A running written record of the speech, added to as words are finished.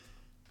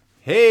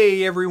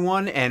Hey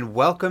everyone, and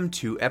welcome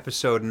to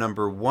episode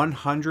number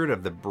 100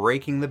 of the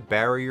Breaking the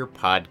Barrier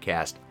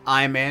podcast.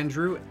 I'm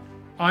Andrew.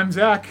 I'm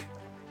Zach.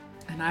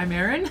 And I'm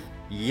Erin.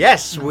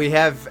 Yes, we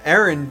have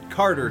Erin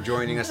Carter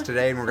joining us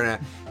today, and we're going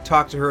to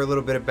talk to her a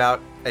little bit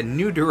about a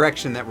new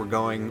direction that we're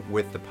going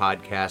with the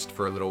podcast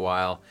for a little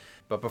while.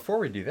 But before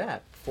we do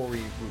that,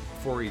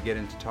 before we get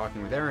into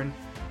talking with Erin,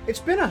 it's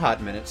been a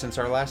hot minute since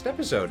our last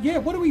episode. Yeah,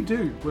 what do we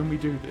do when we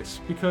do this?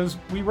 Because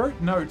we wrote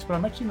notes, but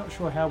I'm actually not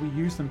sure how we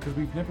use them because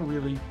we've never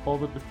really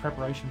bothered with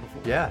preparation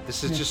before. Yeah,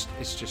 this is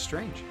it's just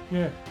strange.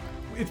 Yeah.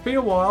 It's been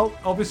a while.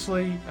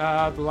 Obviously,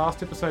 the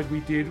last episode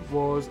we did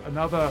was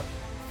another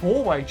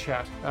four-way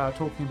chat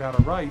talking about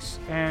a race,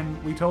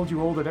 and we told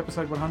you all that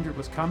episode 100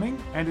 was coming,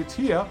 and it's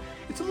here.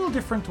 It's a little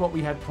different to what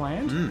we had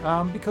planned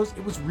because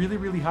it was really,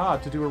 really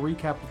hard to do a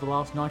recap of the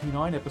last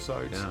 99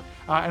 episodes,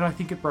 and I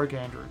think it broke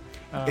Andrew.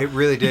 It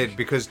really did,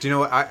 because do you know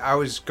what? I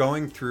was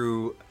going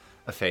through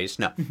a phase.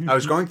 No, I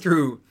was going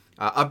through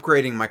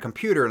upgrading my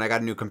computer, and I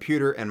got a new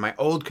computer, and my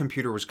old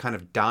computer was kind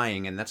of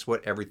dying, and that's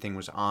what everything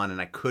was on, and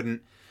I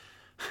couldn't.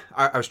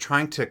 I was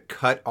trying to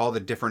cut all the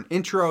different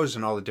intros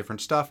and all the different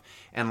stuff,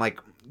 and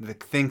like the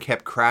thing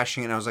kept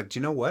crashing, and I was like, do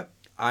you know what?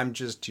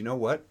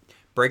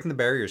 Breaking the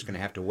Barrier is going to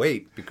have to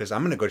wait, because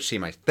I'm going to go see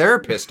my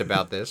therapist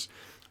about this.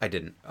 I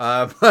didn't.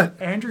 But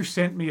Andrew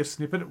sent me a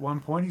snippet at one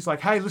point. He's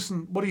like, hey,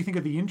 listen, what do you think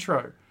of the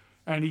intro?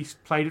 And he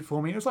played it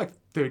for me. It was like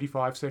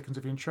 35 seconds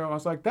of intro. I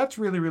was like, that's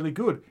really, really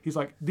good. He's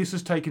like, this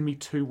has taken me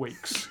 2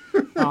 weeks.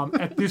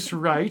 At this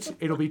rate,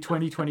 it'll be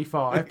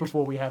 2025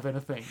 before we have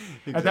anything.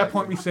 Exactly. At that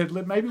point, we said,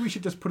 maybe we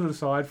should just put it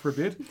aside for a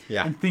bit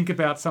and think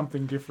about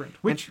something different,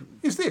 which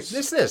is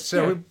this.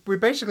 So we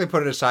basically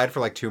put it aside for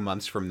like 2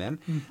 months from then,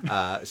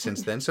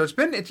 since then. So it's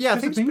been, I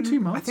think it's been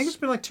 2 months. I think it's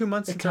been like 2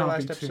 months since our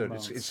last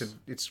episode.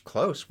 It's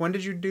close. When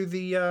did you do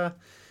the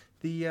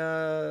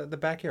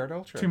Backyard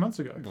Ultra? 2 months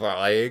ago.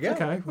 Well, there you go.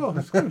 Okay, well,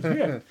 that's good,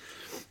 yeah.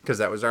 Because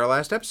that was our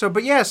last episode.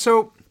 But yeah,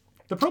 so...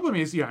 The problem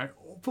is,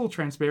 full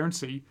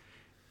transparency,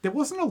 there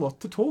wasn't a lot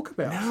to talk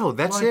about. No,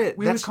 that's it.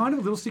 We were kind of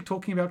a little sick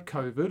talking about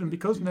COVID, and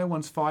because no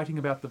one's fighting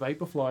about the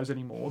vapor flies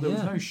anymore, there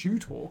was no shoe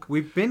talk.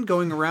 We've been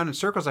going around in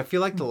circles. I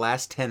feel like the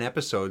last 10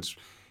 episodes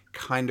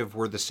kind of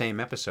were the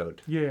same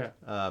episode. Yeah,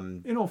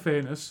 in all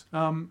fairness.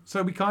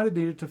 So we kind of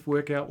needed to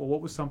work out,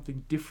 what was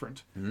something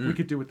different we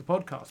could do with the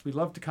podcast. We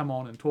love to come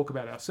on and talk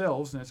about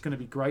ourselves, and it's going to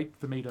be great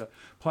for me to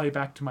play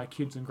back to my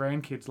kids and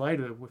grandkids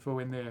later for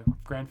when their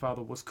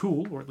grandfather was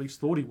cool, or at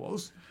least thought he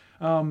was,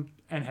 and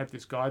had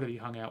this guy that he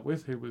hung out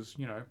with who was,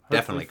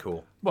 definitely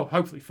cool. Well,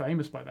 hopefully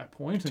famous by that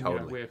point. And,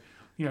 totally.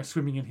 We're,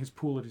 swimming in his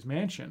pool at his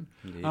mansion.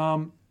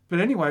 Indeed. But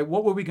anyway,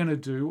 what were we going to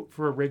do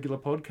for a regular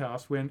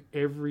podcast when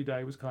every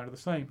day was kind of the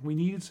same? We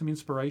needed some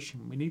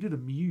inspiration. We needed a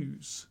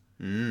muse.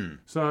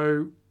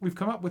 So we've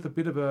come up with a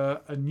bit of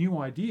a new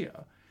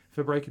idea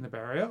for Breaking the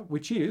Barrier,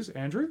 which is,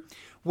 Andrew?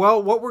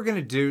 Well, what we're going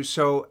to do,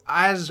 so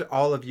as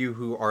all of you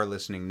who are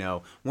listening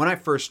know, when I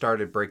first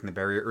started Breaking the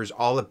Barrier, it was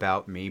all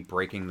about me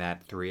breaking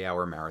that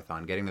 3-hour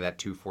marathon, getting to that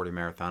 2:40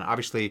 marathon.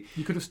 Obviously...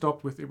 You could have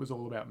stopped with, it was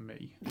all about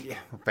me. Yeah,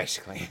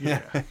 basically.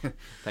 Yeah.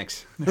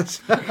 Thanks. Do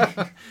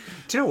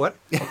you know what?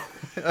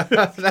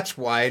 That's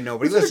why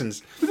nobody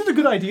listens. Was it a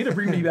good idea to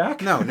bring me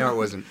back? No, it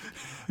wasn't.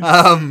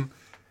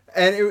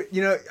 And,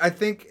 I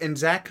think, and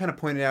Zach kind of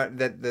pointed out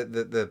that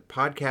the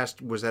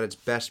podcast was at its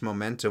best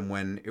momentum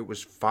when it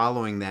was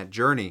following that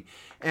journey.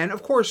 And,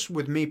 of course,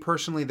 with me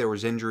personally, there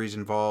was injuries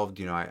involved.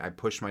 I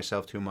pushed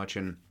myself too much.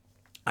 And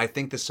I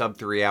think the sub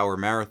 3-hour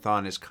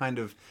marathon is kind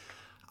of,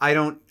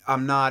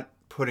 I'm not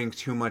putting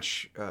too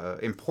much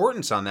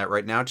importance on that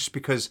right now just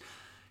because,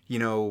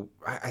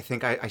 I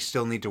think I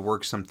still need to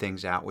work some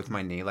things out with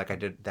my knee. Like I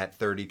did that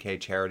 30K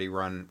charity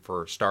run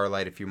for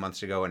Starlight a few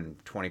months ago,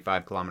 and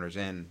 25 kilometers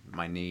in,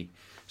 my knee.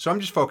 So I'm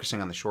just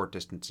focusing on the short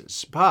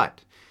distances.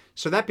 But,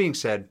 so that being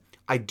said,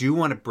 we do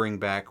want to bring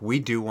back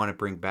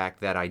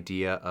that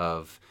idea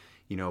of,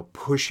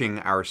 pushing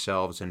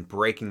ourselves and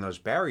breaking those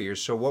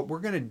barriers. So what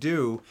we're going to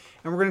do,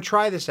 and we're going to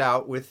try this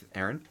out with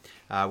Erin,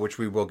 which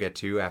we will get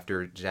to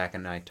after Zach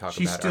and I talk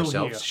about ourselves.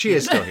 Here. She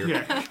is still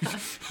here.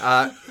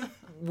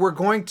 We're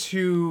going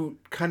to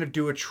kind of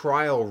do a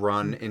trial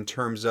run in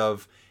terms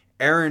of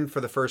Erin,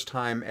 for the first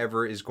time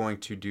ever, is going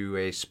to do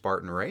a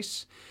Spartan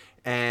race.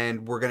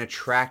 And we're going to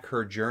track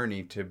her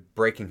journey to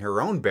breaking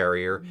her own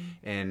barrier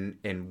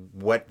and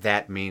what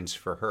that means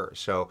for her.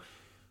 So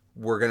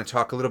we're going to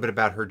talk a little bit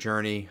about her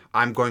journey.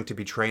 I'm going to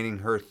be training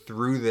her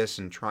through this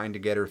and trying to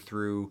get her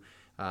through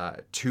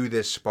to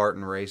this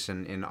Spartan race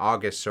in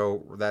August.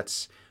 So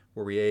that's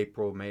where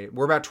April, May.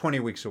 We're about 20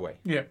 weeks away.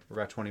 Yeah. We're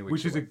about 20 weeks away.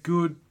 Which is a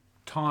good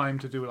time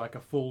to do like a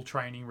full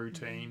training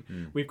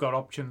routine. We've got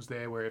options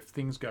there where if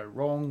things go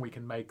wrong, we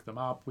can make them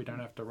up. We don't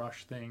have to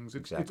rush things.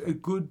 It's a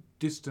good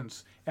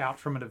distance out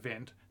from an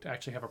event to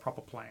actually have a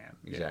proper plan.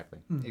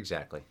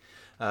 Exactly.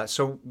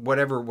 So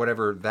whatever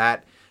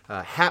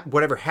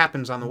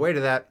happens on the way to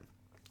that,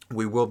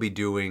 we will be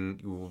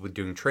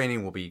doing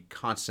training. We'll be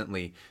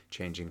constantly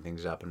changing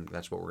things up, and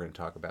that's what we're going to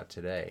talk about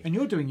today. And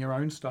you're doing your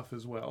own stuff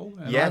as well.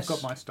 And yes.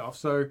 I've got my stuff.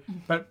 So,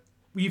 but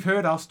you've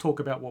heard us talk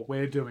about what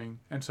we're doing,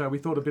 and so we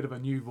thought a bit of a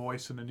new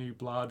voice and a new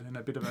blood and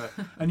a bit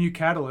of a new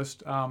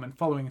catalyst, and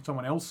following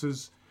someone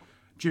else's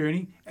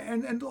journey,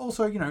 and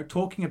also, you know,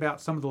 talking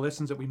about some of the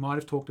lessons that we might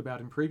have talked about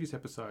in previous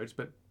episodes,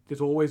 but there's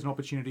always an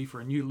opportunity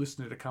for a new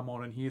listener to come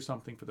on and hear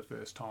something for the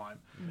first time.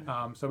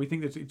 So we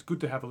think that it's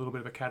good to have a little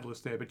bit of a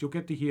catalyst there, but you'll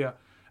get to hear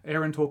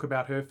Erin talk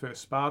about her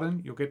first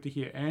Spartan. You'll get to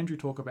hear Andrew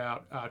talk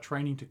about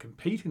training to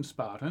compete in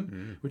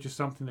Spartan, which is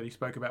something that he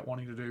spoke about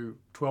wanting to do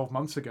 12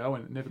 months ago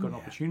and never got an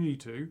opportunity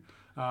to.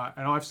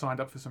 And I've signed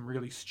up for some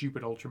really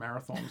stupid ultra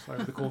marathons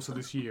over the course of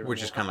this year.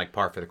 Which is kind of like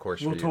par for the course.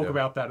 We'll for you, talk though.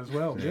 about that as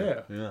well.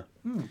 Yeah.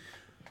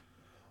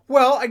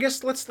 Well, I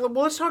guess let's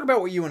talk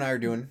about what you and I are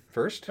doing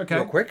first,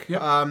 real quick.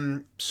 Yep.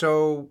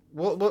 So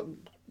what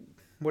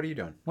are you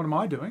doing? What am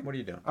I doing? What are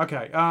you doing?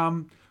 Okay.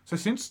 So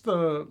since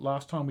the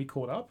last time we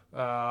caught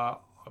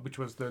up, which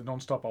was the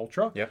Non-Stop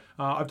Ultra, Yep.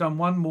 I've done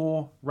one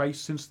more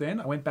race since then.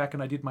 I went back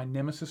and I did my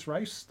nemesis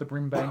race, the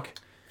Brimbank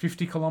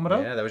 50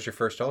 kilometre. Yeah, that was your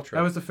first ultra.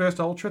 That was the first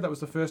ultra. That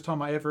was the first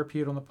time I ever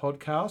appeared on the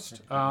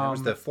podcast. That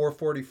was the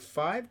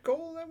 4:45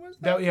 goal.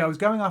 I was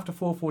going after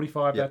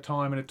 4:45 that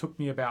time, and it took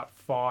me about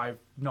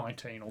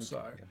 5:19 or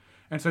so.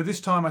 And so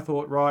this time I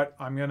thought, right,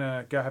 I'm going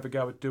to go have a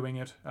go at doing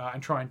it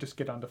and try and just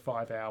get under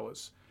 5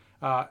 hours.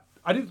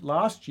 I did it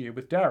last year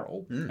with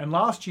Daryl, and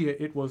last year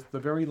it was the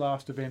very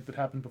last event that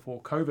happened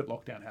before COVID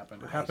lockdown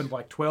happened. It happened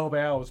like 12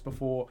 hours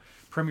before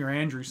Premier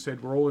Andrews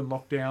said we're all in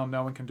lockdown,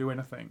 no one can do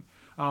anything.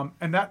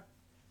 And that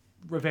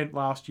event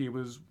last year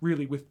was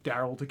really with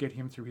Daryl to get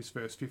him through his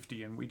first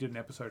 50, and we did an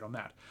episode on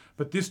that.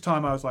 But this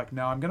time I was like,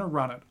 no, I'm going to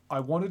run it. I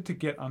wanted to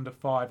get under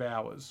 5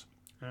 hours.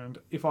 And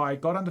if I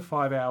got under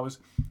 5 hours,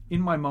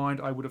 in my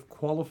mind, I would have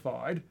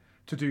qualified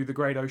to do the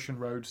Great Ocean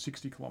Road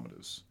 60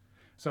 kilometres.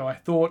 So I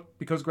thought,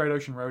 because Great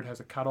Ocean Road has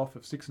a cutoff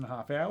of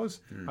 6.5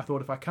 hours, I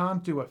thought if I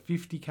can't do a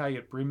 50k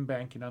at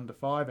Brimbank in under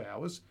 5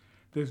 hours,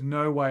 there's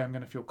no way I'm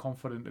going to feel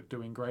confident at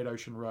doing Great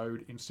Ocean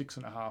Road in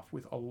 6.5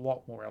 with a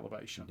lot more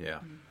elevation. Yeah.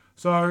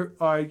 So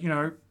I,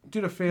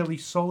 did a fairly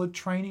solid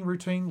training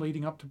routine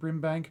leading up to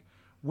Brimbank,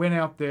 went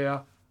out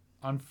there.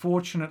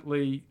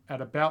 Unfortunately,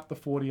 at about the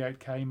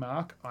 48k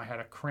mark, I had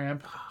a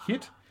cramp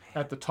hit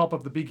at the top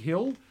of the big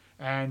hill.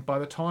 And by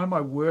the time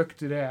I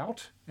worked it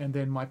out, and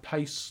then my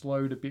pace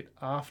slowed a bit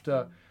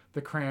after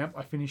the cramp,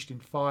 I finished in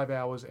 5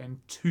 hours and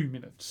 2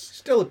 minutes.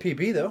 Still a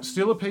PB, though.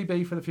 Still a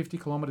PB for the 50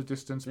 kilometre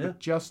distance, but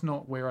just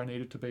not where I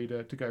needed to be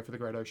to go for the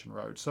Great Ocean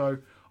Road. So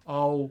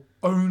I'll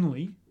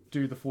only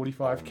do the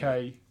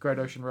 45k Great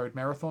Ocean Road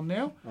Marathon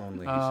now.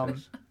 Only.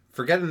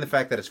 Forgetting the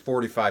fact that it's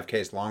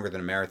 45Ks longer than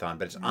a marathon,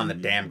 but it's on the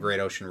damn Great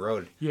Ocean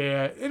Road.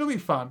 Yeah, it'll be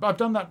fun. But I've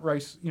done that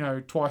race,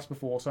 twice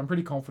before, so I'm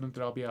pretty confident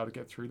that I'll be able to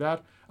get through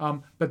that.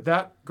 But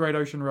that Great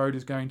Ocean Road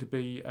is going to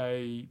be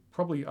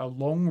probably a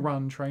long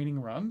run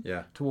training run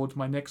towards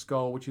my next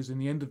goal, which is in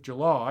the end of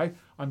July.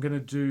 I'm going to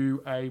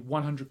do a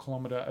 100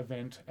 kilometre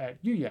event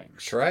at Yuyangs.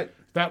 That's right.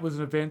 That was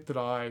an event that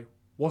I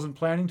wasn't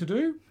planning to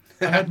do.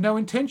 I had no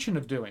intention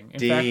of doing.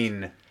 In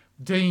fact,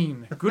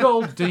 Dean, good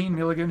old Dean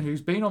Milligan,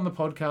 who's been on the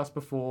podcast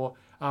before,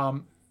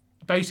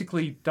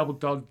 basically Double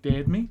Dog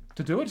dared me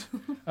to do it.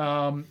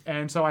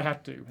 And so I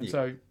had to. And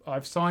so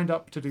I've signed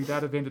up to do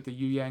that event at the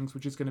Yuyangs,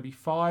 which is going to be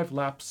 5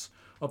 laps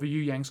of a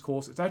Yuyangs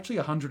course. It's actually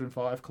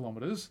 105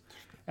 kilometres,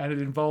 and it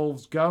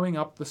involves going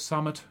up the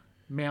summit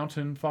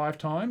mountain 5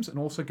 times and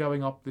also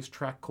going up this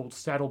track called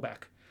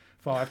Saddleback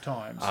 5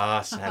 times.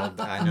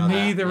 Saddleback. I know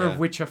Neither of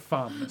which are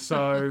fun.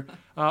 So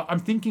I'm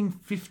thinking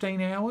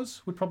 15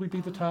 hours would probably be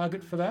the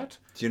target for that.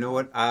 Do you know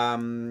what?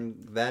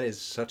 That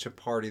is such a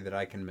party that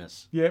I can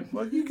miss. Yeah,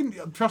 well, you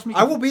can trust me.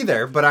 I will be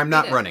there, but I'm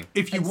not running.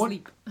 If you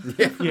want,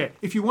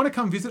 if you want to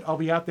come visit, I'll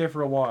be out there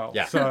for a while.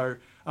 Yeah. So,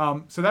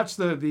 so that's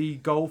the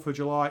goal for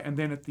July, and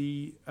then at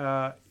the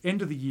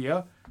end of the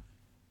year,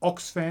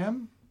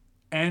 Oxfam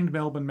and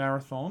Melbourne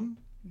Marathon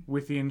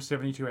within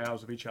 72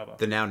 hours of each other.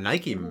 The now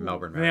Nike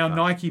Melbourne Marathon. Now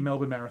Nike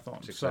Melbourne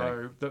Marathon.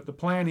 So the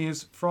plan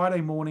is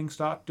Friday morning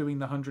start doing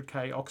the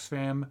 100k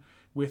Oxfam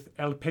with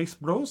El Pace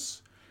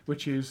Bros,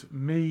 which is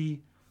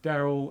me,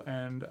 Daryl,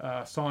 and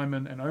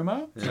Simon and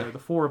Omar. So the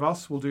 4 of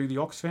us will do the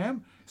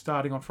Oxfam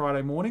starting on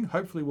Friday morning.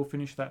 Hopefully we'll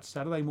finish that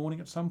Saturday morning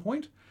at some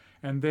point.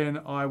 And then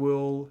I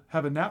will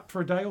have a nap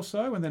for a day or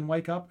so and then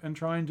wake up and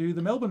try and do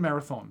the Melbourne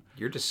Marathon.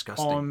 You're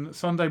disgusting. On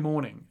Sunday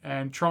morning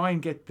and try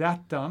and get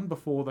that done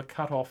before the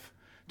cut-off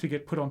to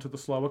get put onto the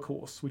slower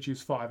course, which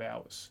is 5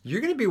 hours.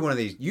 You're going to be one of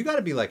these. You got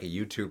to be like a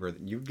YouTuber.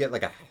 You get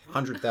like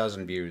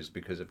 100,000 views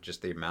because of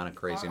just the amount of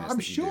craziness. I'm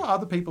sure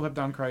other people have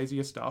done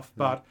crazier stuff,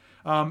 but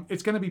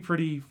it's going to be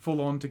pretty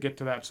full on to get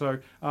to that. So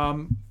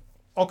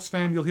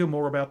Oxfam, you'll hear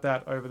more about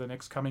that over the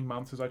next coming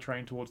months as I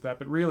train towards that.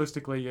 But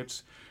realistically,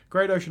 it's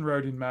Great Ocean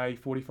Road in May,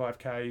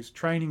 45Ks,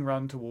 training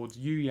run towards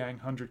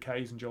Yuyang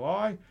 100Ks in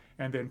July,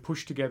 and then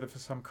push together for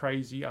some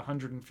crazy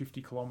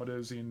 150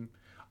 kilometres in,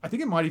 I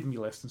think it might even be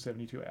less than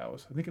 72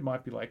 hours. I think it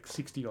might be like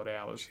 60 odd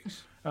hours.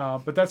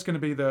 But that's going to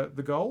be the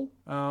goal.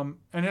 And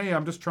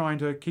I'm just trying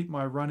to keep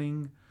my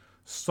running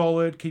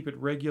solid, keep it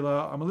regular.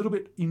 I'm a little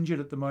bit injured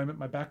at the moment.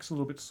 My back's a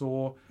little bit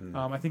sore.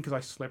 I think because I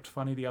slept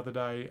funny the other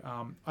day.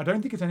 I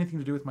don't think it's anything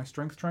to do with my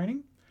strength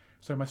training.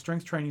 So my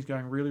strength training is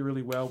going really,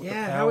 really well. With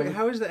Yeah, the power.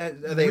 how is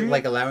that? Are they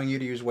like allowing you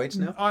to use weights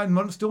now?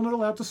 Still not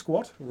allowed to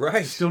squat.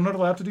 Right. Still not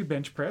allowed to do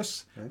bench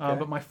press. Okay.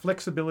 But my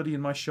flexibility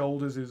in my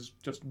shoulders is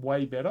just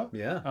way better.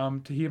 Yeah.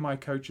 To hear my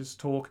coaches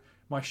talk,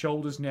 my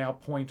shoulders now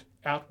point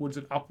outwards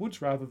and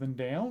upwards rather than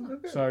down.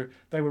 Okay. So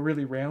they were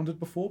really rounded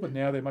before, but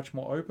now they're much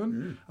more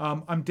open.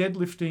 I'm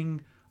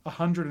deadlifting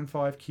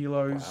 105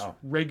 kilos Wow.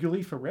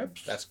 regularly for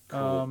reps. That's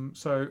cool.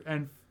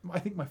 And I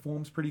think my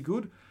form's pretty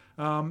good.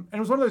 And it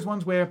was one of those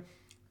ones where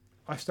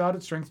I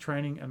started strength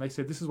training and they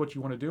said, this is what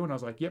you want to do. And I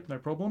was like, yep, no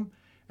problem.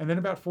 And then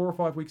about 4 or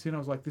 5 weeks in, I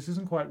was like, this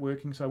isn't quite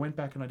working. So I went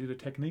back and I did a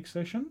technique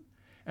session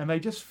and they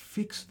just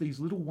fixed these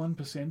little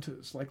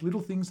 1%ers, like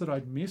little things that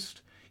I'd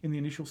missed in the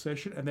initial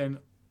session. And then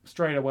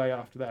straight away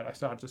after that, I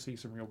started to see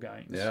some real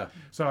gains. Yeah.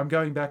 So I'm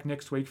going back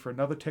next week for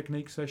another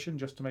technique session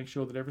just to make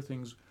sure that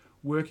everything's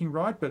working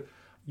right. But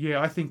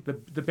yeah, I think the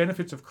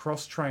benefits of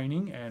cross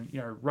training and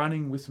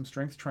running with some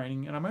strength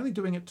training, and I'm only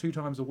doing it 2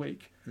 times a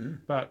week,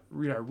 but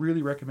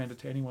really recommend it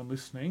to anyone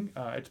listening.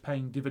 It's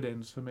paying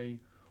dividends for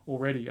me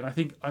already, and I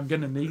think I'm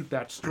going to need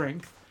that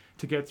strength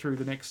to get through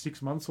the next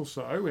 6 months or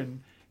so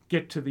and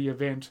get to the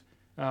event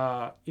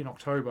in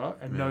October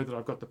and know that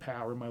I've got the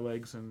power in my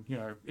legs. And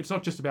it's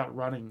not just about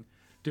running,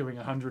 doing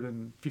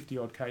 150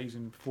 odd Ks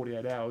in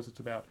 48 hours. It's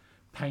about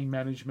pain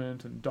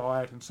management and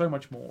diet and so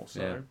much more.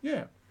 So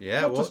yeah,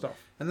 lots of stuff.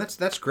 And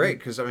that's great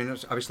because I mean,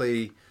 it's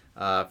obviously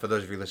for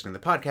those of you listening to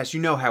the podcast,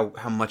 you know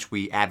how much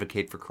we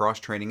advocate for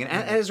cross training. And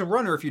as a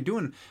runner, if you're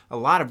doing a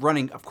lot of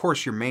running, of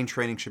course your main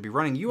training should be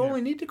running. You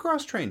only need to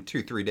cross train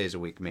 2-3 days a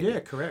week, maybe. Yeah,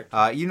 correct.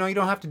 You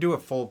don't have to do a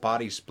full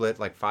body split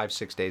like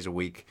 5-6 days a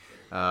week.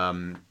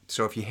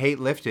 So if you hate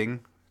lifting,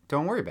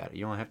 don't worry about it.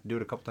 You only have to do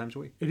it a couple times a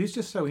week. It is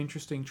just so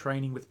interesting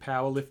training with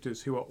power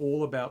lifters who are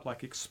all about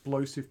like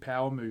explosive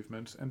power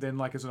movement. And then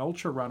like as an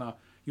ultra runner,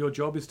 your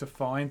job is to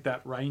find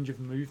that range of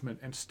movement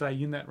and stay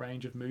in that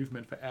range of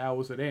movement for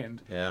hours at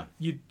end. Yeah.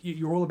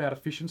 You're all about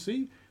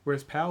efficiency,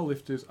 whereas power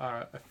lifters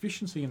are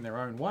efficiency in their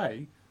own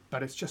way,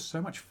 but it's just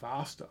so much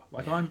faster.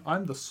 Like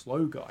I'm the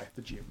slow guy at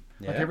the gym.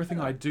 Like everything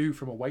I do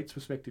from a weights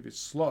perspective is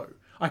slow.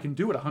 I can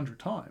do it 100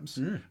 times,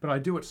 but I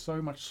do it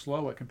so much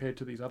slower compared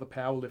to these other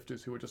power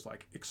lifters who are just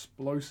like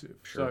explosive.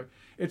 Sure. So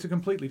it's a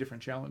completely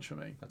different challenge for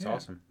me. That's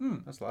awesome.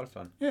 That's a lot of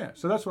fun. Yeah,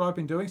 so that's what I've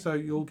been doing. So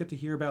you'll get to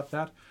hear about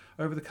that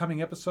over the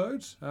coming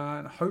episodes.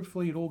 And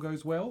hopefully it all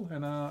goes well.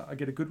 And I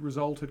get a good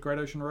result at Great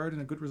Ocean Road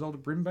and a good result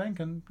at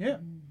Brimbank. And yeah.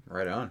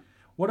 Right on.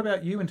 What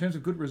about you in terms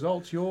of good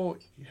results? How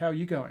are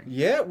you going?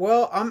 Yeah,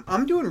 well,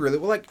 I'm doing really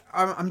well. Like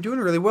I'm doing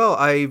really well.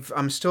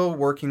 I'm still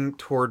working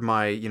toward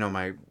my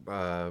my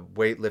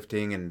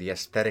weightlifting and the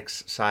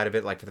aesthetics side of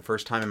it. Like for the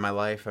first time in my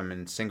life, I'm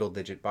in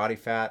single-digit body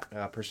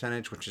fat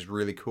percentage, which is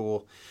really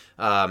cool.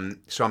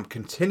 So I'm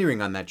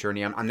continuing on that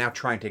journey. I'm now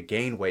trying to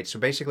gain weight. So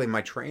basically,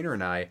 my trainer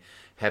and I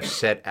have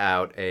set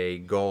out a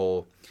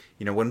goal.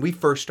 When we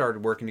first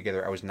started working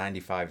together, I was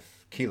 95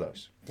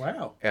 kilos.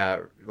 Wow.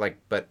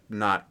 But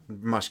not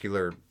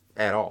muscular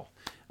at all.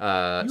 You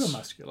were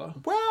muscular.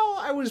 Well,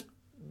 I was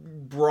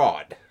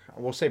broad.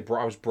 We'll say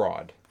I was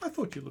broad. I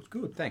thought you looked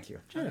good. Thank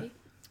you. Yeah.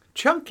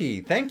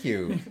 Chunky. Thank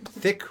you.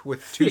 Thick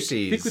with 2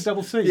 C's. Thick with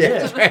double C.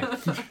 Yeah.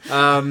 That's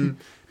right.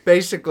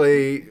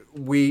 Basically,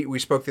 we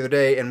spoke the other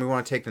day, and we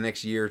want to take the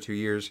next year or 2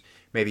 years,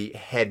 maybe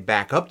head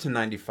back up to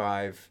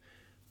 95,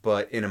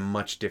 but in a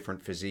much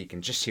different physique,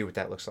 and just see what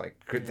that looks like.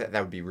 That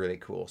would be really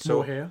cool. So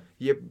more hair?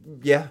 Yeah.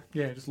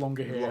 Yeah, just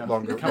longer hair.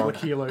 Longer, a couple of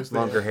kilos there.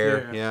 Longer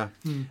hair, yeah.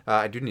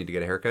 I do need to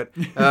get a haircut.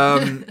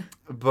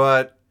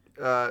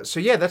 So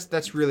yeah,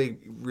 that's really,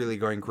 really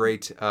going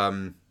great.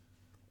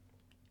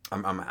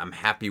 I'm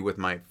happy with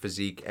my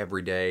physique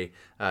every day.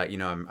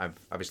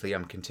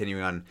 I'm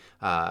continuing on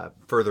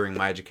furthering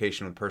my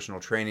education with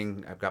personal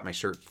training. I've got my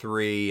Cert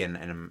 3 and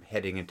I'm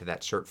heading into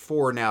that Cert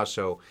 4 now.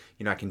 So,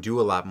 I can do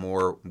a lot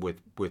more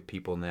with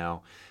people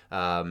now.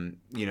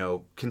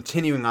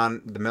 Continuing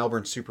on, the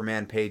Melbourne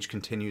Superman page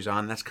continues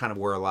on. That's kind of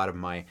where a lot of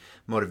my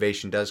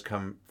motivation does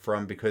come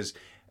from because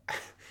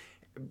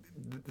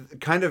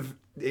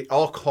it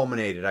all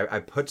culminated. I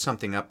put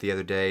something up the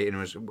other day, and it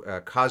was a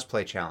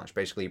cosplay challenge.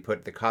 Basically, you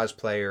put the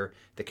cosplayer,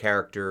 the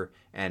character,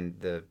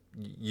 and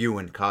you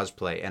in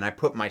cosplay. And I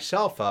put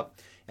myself up,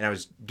 and I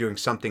was doing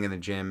something in the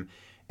gym,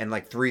 and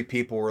like 3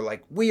 people were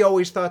like, "We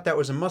always thought that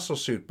was a muscle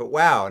suit, but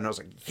wow!" And I was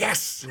like,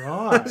 "Yes!"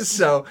 Right.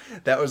 So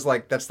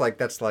that's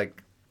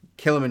like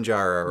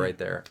Kilimanjaro right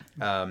there.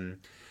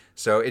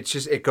 So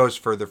it goes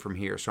further from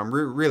here. So I'm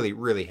really,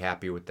 really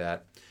happy with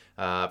that.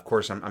 Of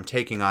course, I'm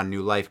taking on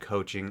new life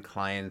coaching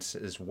clients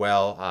as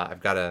well.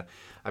 I've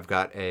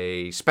got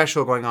a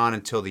special going on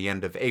until the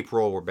end of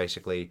April, where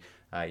basically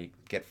you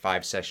get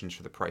 5 sessions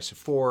for the price of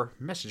 4.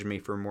 Message me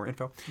for more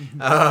info.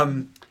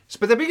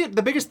 But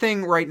the biggest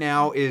thing right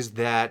now is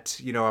that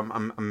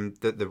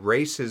the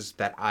races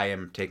that I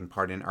am taking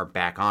part in are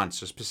back on.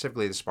 So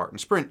specifically the Spartan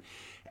Sprint,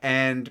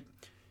 and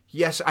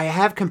yes, I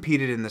have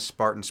competed in the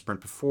Spartan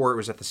Sprint before. It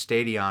was at the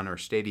Stadion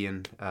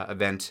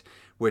event,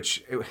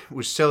 which it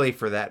was silly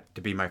for that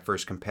to be my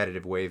first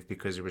competitive wave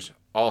because it was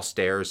all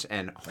stairs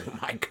and oh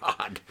my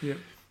God. Yeah.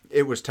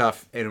 it was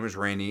tough, and it was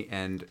rainy,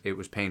 and it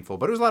was painful,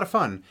 but it was a lot of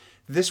fun.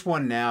 This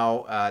one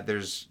now,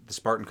 there's the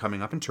Spartan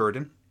coming up in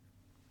Turin,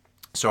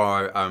 so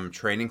I'm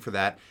training for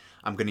that.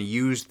 I'm going to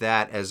use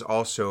that as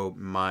also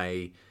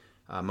my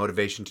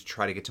motivation to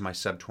try to get to my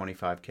sub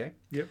 25K.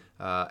 Yep.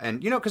 And,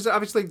 because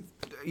obviously,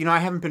 I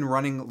haven't been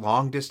running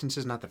long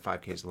distances. Not that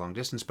 5K is a long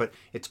distance, but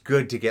it's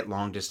good to get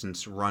long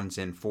distance runs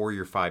in for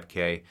your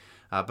 5K.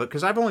 But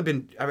because I've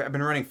been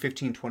running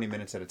 15, 20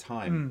 minutes at a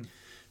time.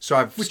 So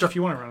if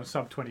you want to run a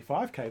sub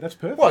 25K, that's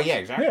perfect. Well, yeah,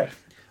 exactly. Yeah.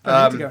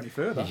 Don't need to go any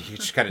further. You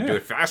just got to do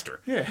it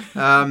faster. Yeah.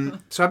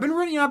 So I've been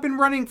running. I've been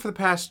running for the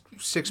past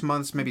 6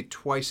 months, maybe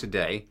twice a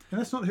day. And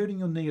that's not hurting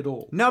your knee at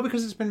all. No,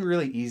 because it's been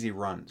really easy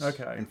runs.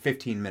 Okay. In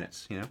 15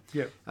 minutes,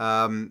 Yeah.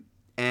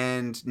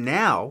 And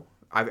now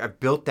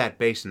I've built that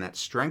base and that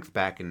strength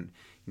back, and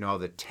all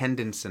the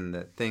tendons and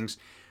the things.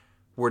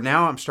 Where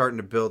now I'm starting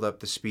to build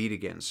up the speed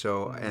again.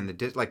 So and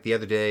the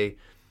other day,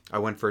 I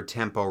went for a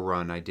tempo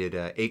run. I did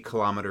 8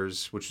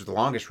 kilometers, which is the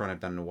longest run I've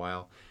done in a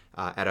while.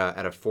 At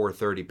a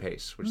 4:30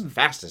 pace, which is the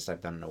fastest I've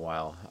done in a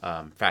while,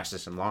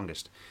 fastest and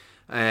longest.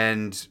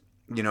 And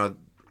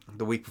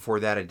the week before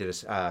that, I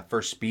did a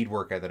first speed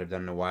workout that I've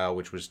done in a while,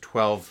 which was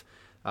 12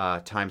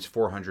 times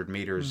 400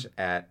 meters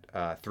at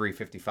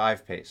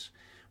 3:55 pace,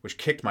 which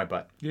kicked my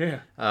butt.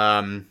 Yeah.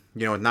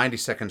 With 90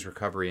 seconds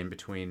recovery in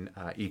between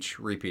each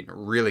repeat, it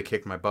really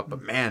kicked my butt.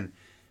 But man,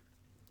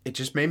 it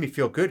just made me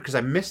feel good because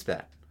I missed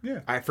that.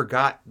 Yeah. I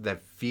forgot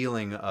that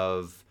feeling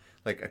of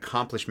like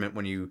accomplishment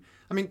when you.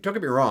 I mean, don't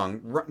get me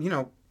wrong.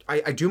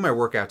 I do my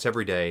workouts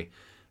every day.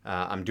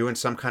 I'm doing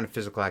some kind of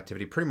physical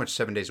activity pretty much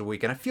 7 days a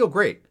week, and I feel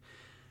great.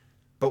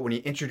 But when you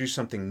introduce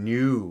something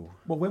new...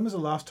 Well, when was the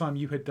last time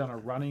you had done a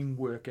running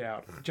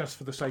workout just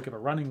for the sake of a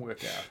running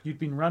workout? You'd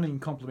been running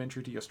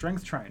complementary to your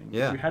strength training.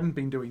 Yeah. You hadn't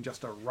been doing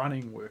just a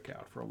running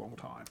workout for a long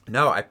time.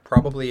 No,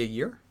 probably a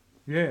year.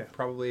 Yeah.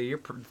 Probably a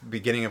year.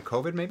 Beginning of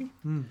COVID, maybe.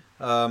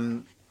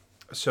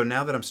 So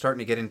now that I'm starting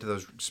to get into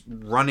those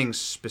running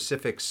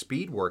specific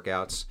speed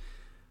workouts...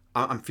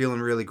 I'm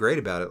feeling really great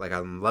about it. Like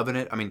I'm loving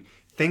it. I mean,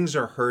 things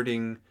are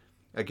hurting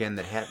again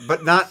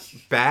but not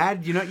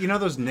bad. You know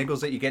those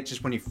niggles that you get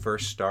just when you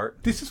first start.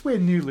 This is where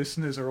new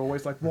listeners are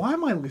always like, "Why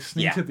am I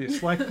listening to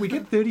this?" Like we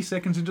get 30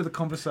 seconds into the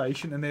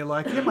conversation and they're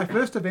like, "Yeah, my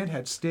first event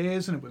had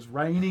stairs and it was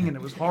raining and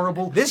it was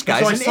horrible. This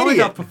guy's an signed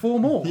idiot." up for 4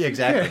 more. Yeah,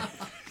 exactly.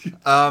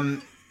 Yeah.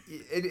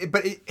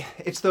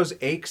 It's those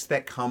aches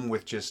that come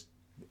with just.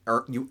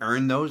 You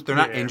earn those. They're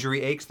not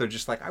injury aches. They're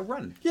just like, I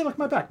run. Yeah, like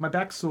my back. My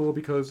back's sore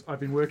because I've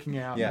been working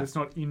out Yeah. and it's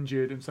not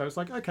injured. And so it's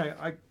like, okay,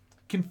 I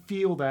can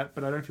feel that,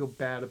 but I don't feel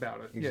bad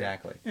about it.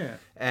 Exactly. Yeah.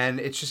 And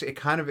it's just, it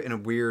kind of, in a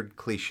weird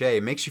cliche,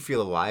 it makes you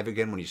feel alive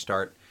again when you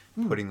start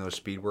putting those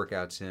speed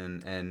workouts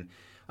in. And,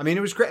 I mean,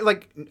 it was great.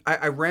 Like,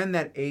 I ran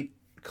that 8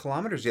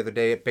 kilometers the other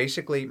day. It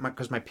basically,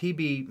 because my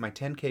 10K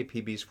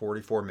PB is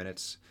 44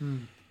 minutes.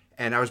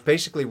 And I was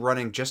basically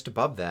running just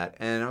above that.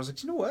 And I was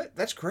like, you know what?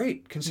 That's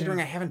great.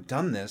 Considering I haven't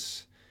done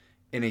this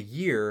in a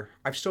year,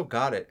 I've still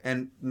got it.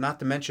 And not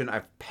to mention,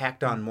 I've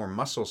packed on more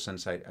muscle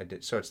since I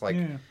did. So it's like,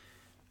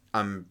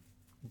 I'm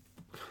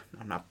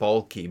not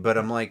bulky, but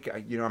I'm like,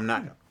 I'm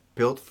not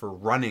built for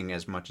running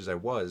as much as I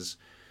was.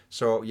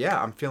 So yeah,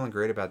 I'm feeling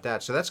great about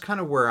that. So that's kind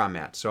of where I'm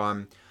at. So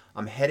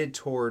I'm headed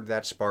toward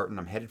that Spartan.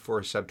 I'm headed for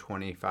a sub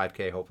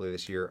 25K hopefully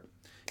this year.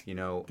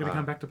 Going to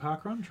come back to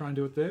Parkrun, try and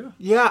do it there?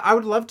 Yeah, I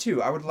would love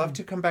to. I would love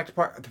to come back to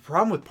Park. The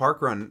problem with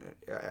Parkrun,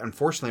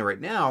 unfortunately,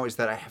 right now, is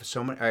that I have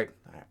so many. Not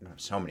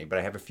so many, but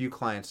I have a few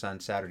clients on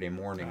Saturday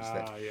mornings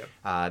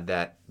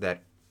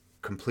that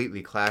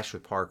completely clash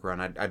with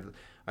Parkrun.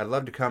 I'd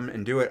love to come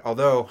and do it.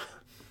 Although,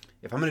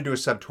 if I'm going to do a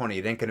sub 20,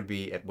 it ain't going to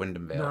be at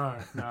Wyndham Vale.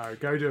 No.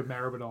 Go to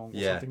Maribyrnong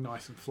or something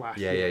nice and flat.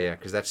 Yeah.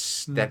 Because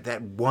that's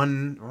that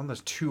one of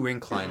those 2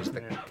 inclines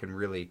that can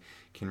really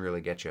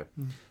get you.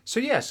 So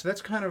so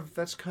that's kind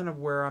of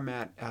where I'm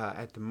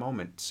at the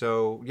moment.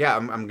 So yeah,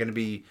 I'm going to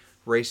be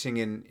racing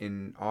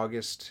in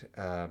August.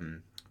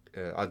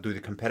 I'll do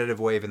the competitive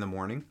wave in the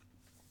morning.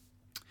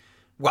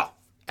 Well,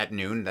 at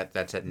noon.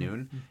 That's at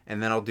noon,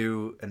 and then I'll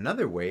do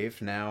another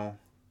wave now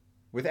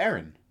with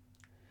Aaron.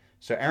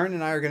 So Aaron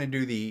and I are going to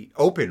do the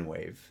open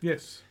wave.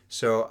 Yes.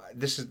 So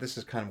this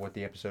is kind of what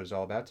the episode is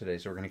all about today.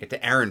 So we're going to get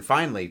to Aaron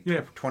finally,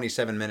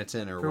 27 minutes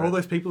in. For all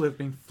those people who have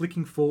been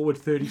flicking forward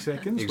 30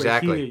 seconds,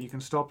 exactly. We're here, you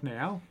can stop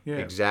now. Yeah.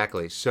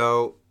 Exactly.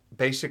 So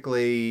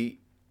basically,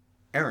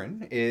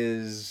 Aaron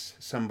is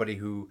somebody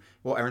who,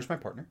 Aaron's my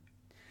partner.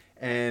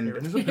 And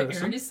Aaron is a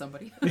person. Aaron is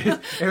somebody.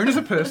 Aaron is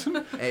a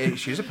person.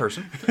 She's a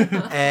person.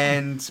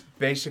 And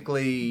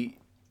basically,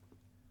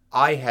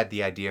 I had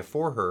the idea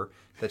for her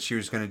that she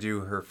was going to do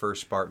her first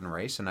Spartan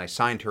race, and I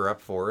signed her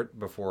up for it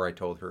before I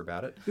told her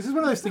about it. This is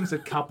one of those things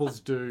that couples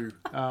do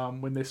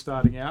when they're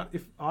starting out.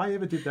 If I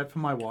ever did that for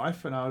my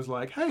wife, and I was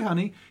like, hey,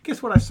 honey,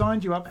 guess what? I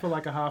signed you up for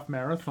like a half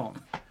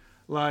marathon.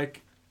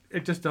 Like,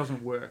 it just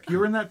doesn't work.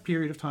 You're in that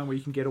period of time where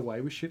you can get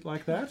away with shit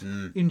like that.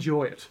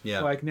 Enjoy it.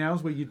 Yeah. Like,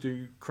 now's where you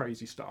do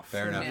crazy stuff.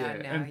 Fair enough.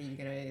 Now you're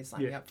going to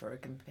sign me up for a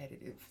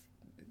competitive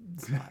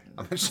Spartan.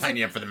 I'm going to sign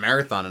you up for the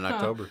marathon in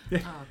October.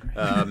 Oh,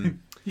 great.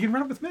 You can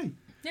run it with me.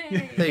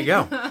 Yay. There you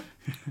go.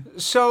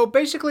 So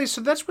basically,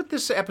 that's what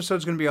this episode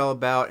is going to be all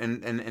about.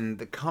 And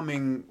the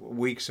coming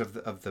weeks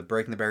of the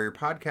Breaking the Barrier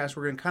podcast,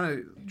 we're going to kind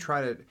of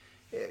try to,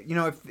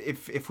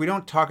 if we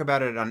don't talk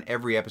about it on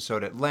every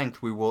episode at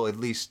length, we will at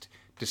least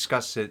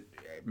discuss it,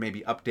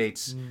 maybe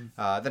updates.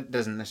 That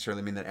doesn't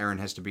necessarily mean that Erin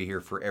has to be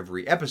here for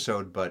every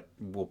episode, but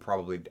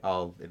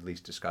I'll at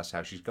least discuss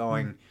how she's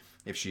going.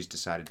 If she's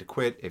decided to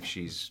quit, if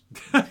she's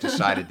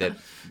decided that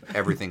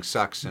everything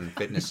sucks and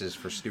fitness is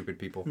for stupid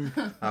people,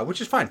 which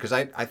is fine because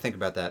I think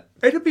about that.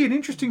 It'll be an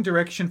interesting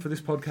direction for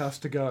this podcast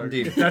to go.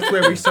 Indeed. If that's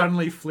where we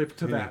suddenly flip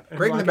to that. And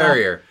Breaking like, the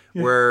barrier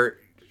where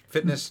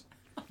fitness,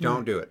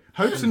 don't do it.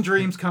 Hopes and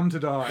dreams come to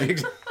die.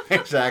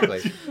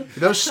 Exactly.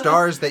 Those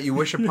stars that you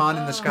wish upon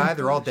in the sky,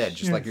 they're all dead,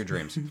 just like your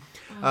dreams.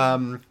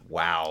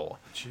 Wow.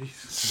 Jeez.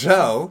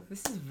 So,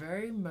 This is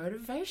very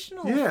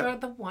motivational Yeah. for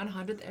the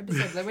 100th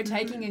episode. Like we're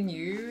taking a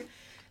new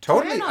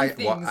totally. turn on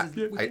things.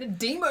 We're I going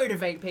to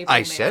demotivate people.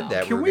 I said now.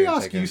 that. Can we're we gonna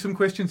ask take you a- some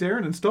questions,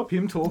 Aaron, and stop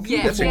him talking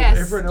Yes, before yes.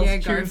 everyone else Yeah,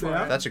 go tunes for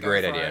out? it. That's a Go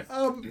great for idea.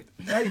 it.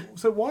 Hey,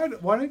 so why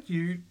don't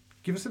you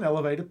give us an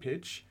elevator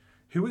pitch?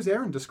 Who is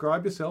Aaron?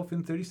 Describe yourself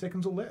in 30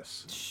 seconds or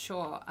less.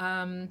 Sure.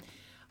 I'm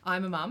a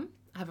mum.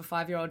 I have a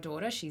 5-year-old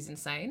daughter. She's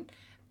insane.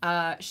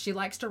 She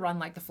likes to run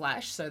like the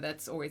Flash, so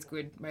that's always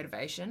good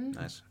motivation.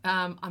 Nice.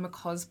 I'm a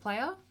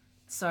cosplayer,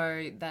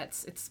 so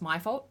it's my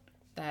fault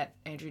that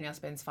Andrew now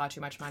spends far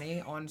too much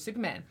money on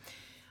Superman.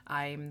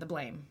 I'm the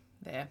blame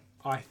there.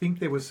 I think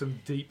there was some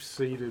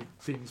deep-seated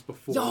things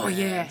before. Oh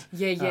yeah.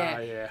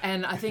 yeah.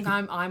 And I think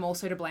I'm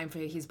also to blame for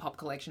his pop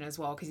collection as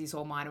well because he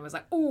saw mine and was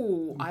like,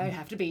 "Oh, I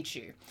have to beat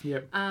you."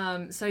 Yep.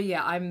 So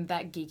yeah, I'm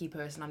that geeky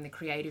person. I'm the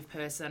creative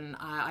person.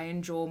 I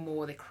enjoy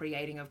more the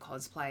creating of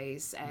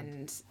cosplays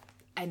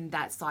and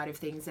that side of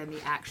things than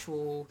the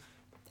actual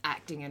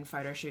acting and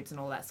photo shoots and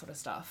all that sort of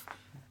stuff.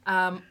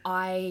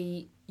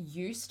 I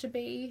used to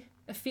be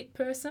a fit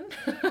person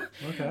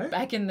Okay.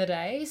 back in the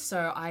day,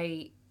 so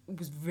I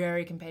was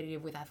very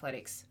competitive with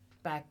athletics.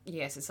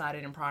 It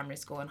started in primary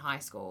school and high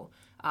school.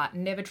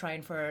 Never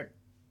trained for it.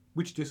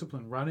 Which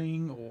discipline?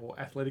 Running or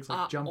athletics,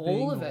 like jumping?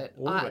 All of or- it.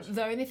 All of it.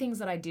 The only things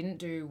that I didn't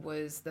do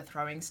was the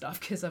throwing stuff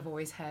because I've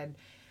always had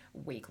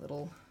weak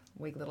little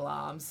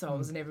arms, so I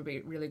was never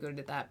really good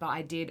at that. But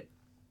I did.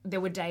 There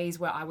were days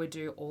where I would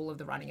do all of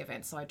the running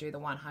events. So I'd do the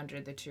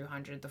 100, the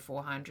 200, the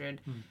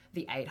 400,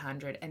 the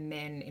 800, and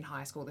then in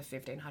high school the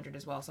 1500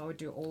 as well. So I would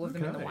do all of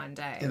them in the Okay. one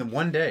day. In the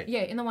one day.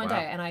 Yeah, in the one Wow.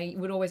 day. And I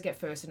would always get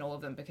first in all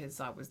of them because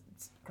I was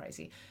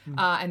crazy.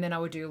 And then I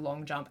would do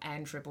long jump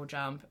and triple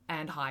jump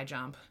and high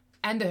jump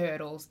and the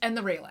hurdles and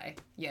the relay.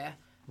 Yeah.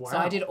 So Wow.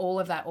 I did all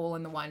of that all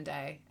in the one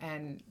day.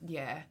 And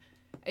yeah,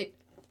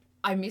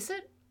 I miss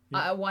it.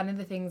 One of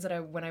the things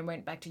that when I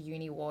went back to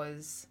uni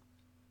was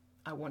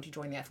I want to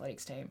join the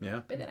athletics team.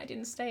 Yeah. But then I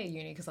didn't stay at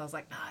uni because I was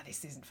like, nah,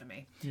 this isn't for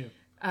me. Yeah.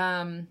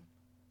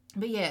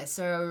 But yeah,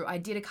 so I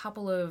did a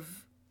couple of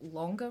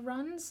longer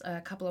runs,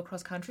 a couple of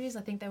cross countries.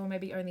 I think they were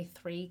maybe only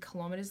 3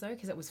 kilometers though,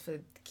 because it was for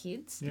the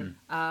kids. Yeah.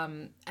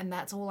 And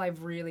that's all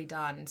I've really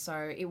done.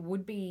 So it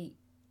would be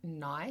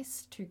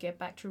nice to get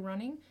back to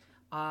running.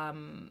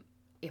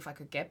 If I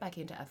could get back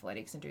into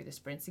athletics and do the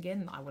sprints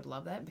again, I would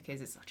love that because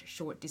it's such a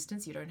short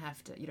distance. You don't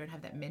have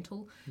that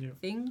mental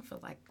thing for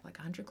like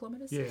 100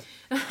 kilometers. Yeah.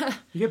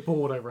 You get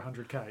bored over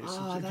 100 Ks.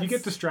 Oh, If you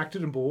get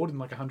distracted and bored in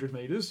like 100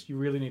 meters, you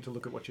really need to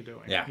look at what you're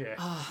doing. Yeah.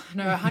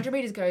 No, 100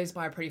 meters goes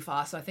by pretty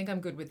fast, so I think I'm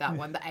good with that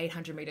one. The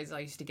 800 meters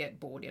I used to get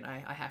bored in,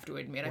 I have to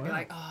admit. I'd be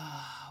like,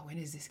 when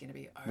is this going to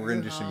be over? We're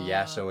going to do some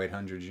Yasso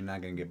 800s. You're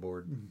not going to get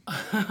bored.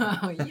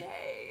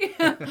 Yay!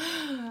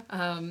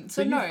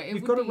 So no,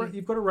 you've got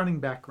a running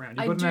background.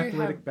 You've I got do an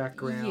athletic have-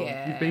 background.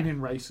 yeah. You've been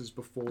in races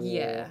before.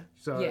 Yeah.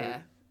 So, Yeah.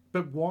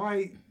 But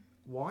why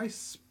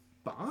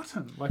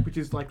Spartan? Like, which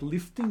is like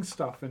lifting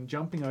stuff and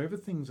jumping over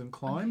things and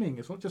climbing.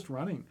 It's not just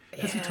running.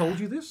 Has he told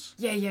you this?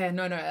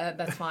 No,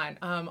 that's fine.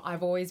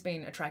 I've always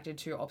been attracted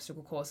to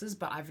obstacle courses,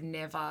 but I've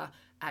never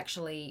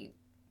actually.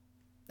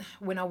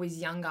 When I was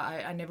younger,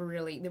 I never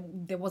really.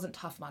 There wasn't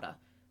Tough Mudder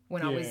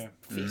when I was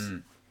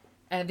fit.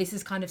 And this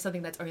is kind of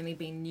something that's only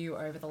been new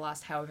over the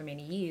last however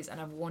many years, and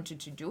I've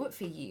wanted to do it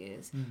for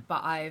years,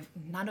 but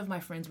none of my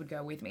friends would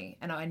go with me,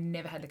 and I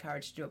never had the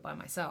courage to do it by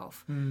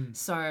myself.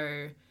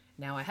 So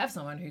now I have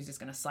someone who's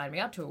just going to sign me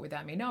up to it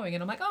without me knowing,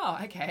 and I'm like, oh,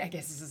 okay, I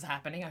guess this is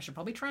happening. I should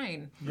probably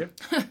train. Yep.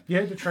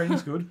 Yeah, the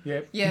training's good.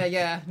 Yep.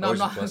 Yeah. No, I'm Always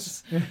a not.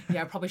 plus.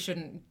 I probably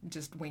shouldn't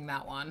just wing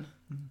that one.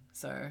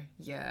 So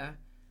yeah,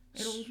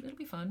 it'll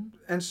be fun.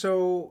 And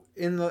so,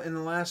 in the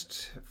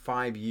last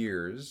 5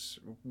 years,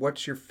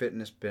 what's your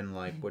fitness been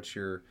like? What's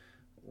your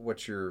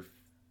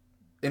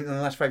in the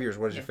last 5 years?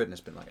 What has your fitness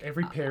been like?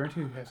 Every parent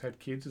who has had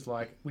kids is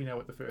like, we know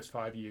what the first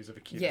 5 years of a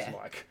kid Yeah. is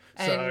like.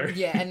 And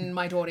and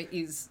my daughter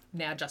is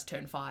now just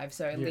turned 5,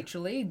 so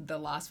literally the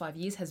last 5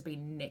 years has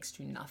been next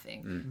to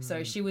nothing.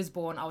 So she was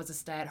born, I was a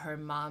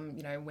stay-at-home mum.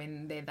 You know,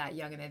 when they're that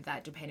young and they're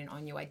that dependent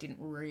on you, I didn't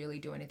really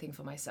do anything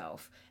for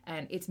myself,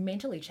 and it's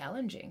mentally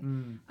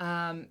challenging.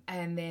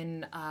 And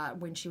then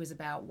when she was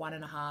about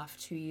 1.5,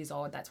 2 years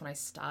old, that's when I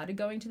started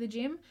going to the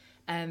gym,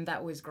 And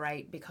that was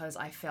great because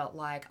I felt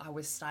like I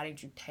was starting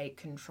to take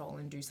control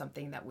and do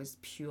something that was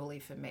purely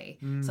for me,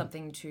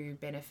 something to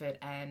benefit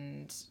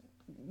and,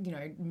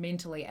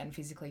 mentally and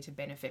physically to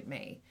benefit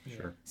me.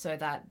 Sure. So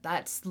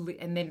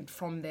and then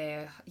from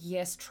there,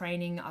 yes,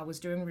 training, I was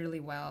doing really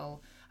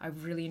well. I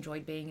really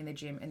enjoyed being in the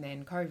gym, and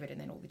then COVID, and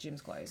then all the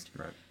gyms closed.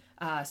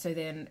 Right. So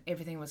then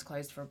everything was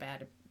closed for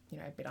about, a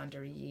bit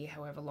under a year,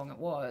 however long it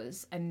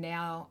was. And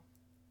now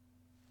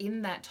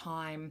in that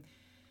time,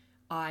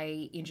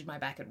 I injured my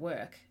back at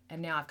work,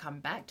 and now I've come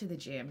back to the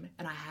gym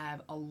and I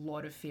have a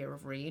lot of fear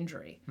of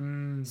re-injury.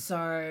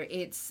 So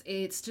it's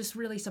just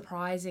really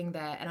surprising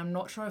that, and I'm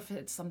not sure if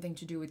it's something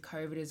to do with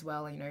COVID as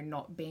well,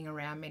 not being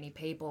around many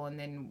people, and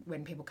then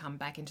when people come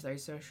back into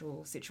those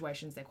social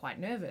situations, they're quite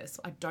nervous.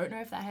 I don't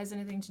know if that has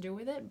anything to do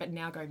with it, but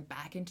now going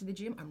back into the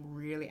gym, I'm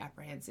really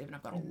apprehensive and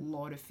I've got a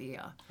lot of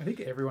fear. I think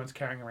everyone's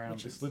carrying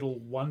around this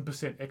little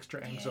 1%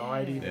 extra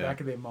anxiety in the back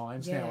of their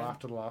minds now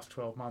after the last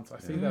 12 months. I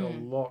see that a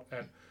lot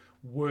at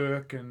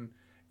work, and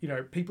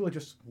people are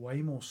just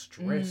way more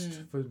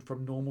stressed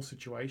from normal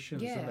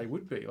situations than they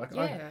would be. Like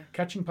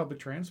catching public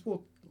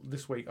transport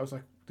this week, I was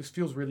like, this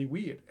feels really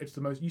weird. It's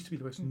used to be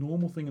the most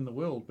normal thing in the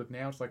world, but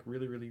now it's like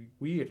really, really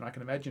weird. And I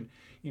can imagine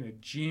in a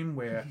gym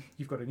where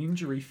you've got an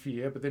injury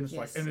fear, but then it's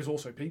like, and there's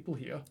also people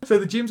here. So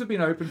the gyms have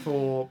been open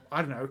for,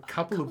 I don't know, a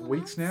couple of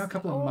weeks now, a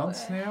couple of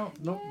months now.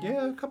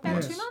 A couple About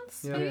months. 2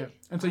 months. Yeah.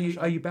 And so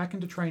are you back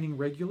into training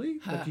regularly?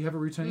 Like, do you have a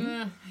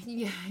routine?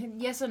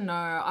 Yes and no.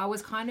 I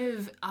was kind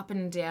of up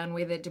and down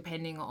with it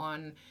depending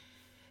on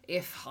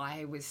if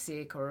I was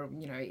sick, or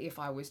if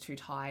I was too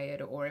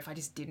tired, or if I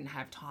just didn't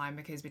have time,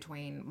 because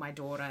between my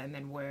daughter and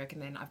then work,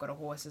 and then I've got a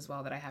horse as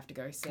well that I have to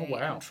go see. Oh,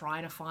 wow. And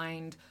trying to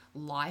find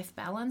life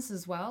balance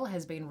as well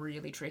has been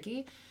really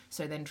tricky.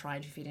 So then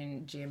trying to fit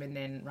in gym and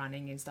then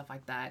running and stuff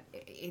like that,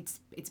 it's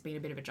been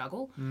a bit of a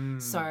juggle.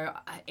 So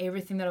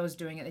everything that I was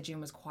doing at the gym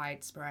was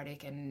quite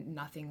sporadic, and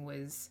everything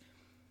was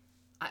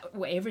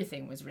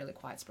really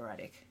quite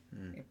sporadic.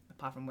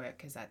 Apart from work,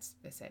 because that's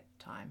a set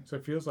time. So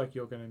it feels like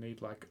you're going to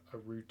need like a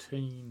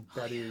routine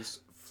that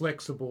is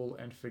flexible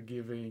and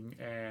forgiving,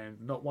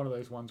 and not one of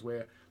those ones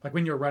where, like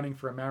when you're running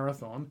for a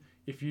marathon,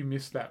 if you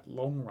miss that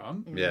long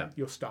run,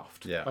 you're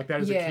stuffed. Yeah. Like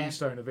that is a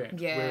keystone event.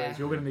 Yeah. Whereas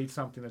you're going to need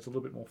something that's a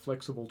little bit more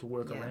flexible to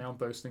work around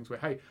those things where,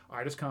 hey,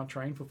 I just can't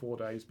train for 4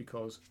 days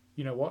because,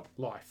 you know what?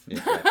 Life.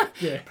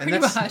 Exactly. And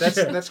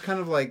that's kind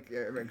of like,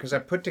 because I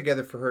put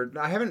together for her,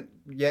 I haven't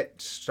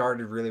yet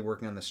started really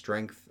working on the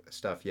strength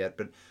stuff yet,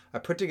 but I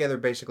put together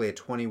basically a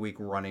 20-week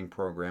running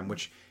program,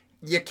 which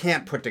you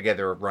can't put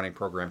together a running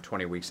program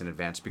 20 weeks in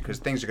advance because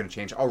things are going to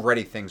change.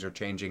 Already things are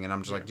changing, and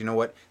I'm just like, you know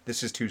what?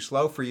 This is too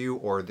slow for you,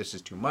 or this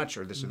is too much,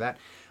 or this or that.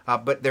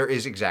 But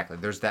there's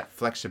that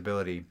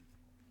flexibility,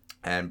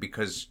 and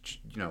because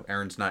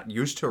Erin's not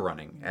used to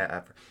running,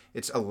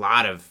 it's a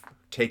lot of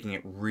taking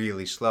it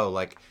really slow.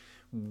 Like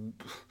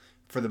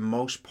for the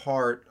most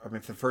part, I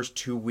mean, for the first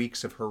 2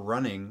 weeks of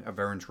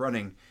Erin's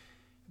running,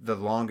 the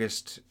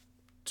longest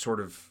sort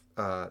of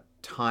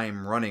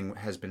time running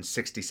has been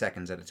 60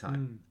 seconds at a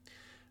time.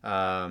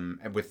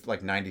 And with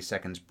like 90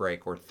 seconds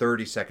break, or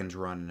 30 seconds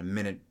run and a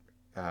minute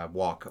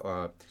walk.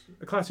 A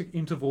classic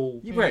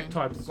interval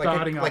type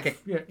starting off. Like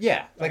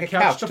a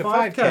couch to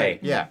 5K.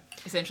 Yeah.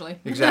 Essentially.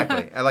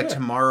 Exactly. Like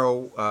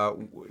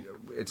tomorrow,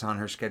 it's on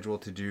her schedule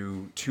to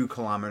do 2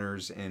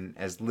 kilometers in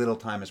as little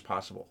time as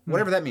possible.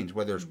 Whatever that means,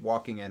 whether it's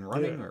walking and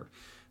running or...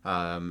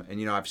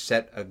 and I've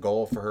set a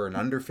goal for her in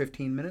under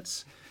 15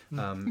 minutes.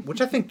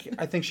 Which I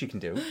think she can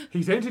do.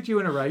 He's entered you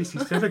in a race.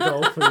 He's set a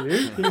goal for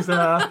you. He's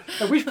at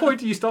which point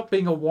do you stop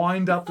being a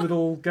wind-up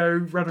little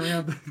run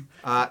around?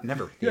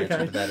 Never. The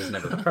answer to that is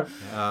never.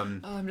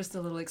 I'm just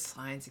a little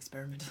science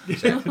experiment.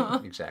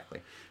 Exactly.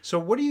 So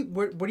what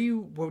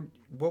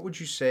would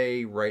you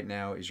say right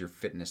now is your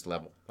fitness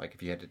level? Like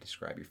if you had to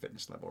describe your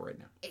fitness level right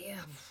now.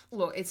 Yeah.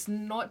 Look, it's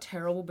not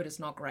terrible, but it's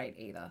not great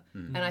either.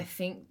 And I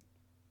think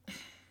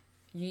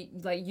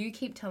you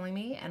keep telling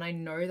me, and I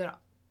know that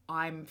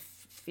I'm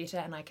fitter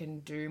and I can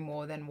do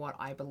more than what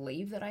I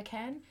believe that I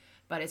can,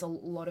 but it's a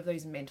lot of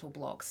those mental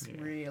blocks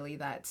really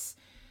that's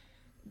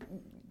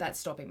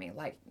stopping me.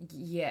 Like,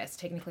 yes,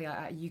 technically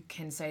you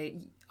can say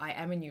I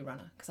am a new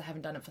runner because I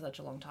haven't done it for such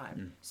a long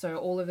time. So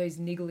all of those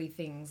niggly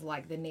things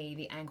like the knee,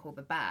 the ankle,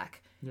 the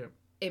back,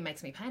 it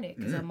makes me panic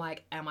because I'm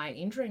like, am I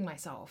injuring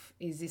myself?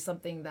 Is this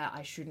something that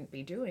I shouldn't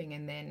be doing?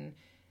 And then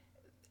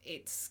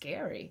it's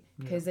scary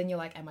because then you're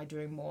like, am I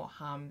doing more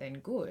harm than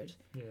good?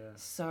 Yeah.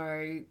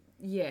 So...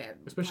 yeah.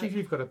 Especially if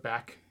you've got a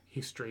back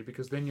history,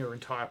 because then your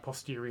entire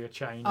posterior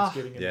chain is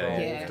getting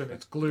involved, and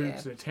it's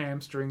glutes, and it's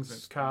hamstrings, and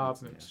it's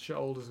calves, and it's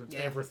shoulders, and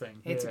it's everything.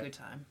 It's a good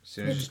time. As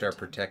soon as you start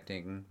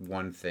protecting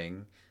one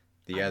thing,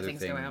 the other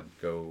thing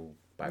go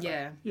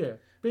bye-bye. Yeah.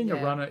 Being a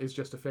runner is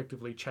just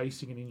effectively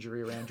chasing an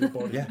injury around your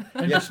body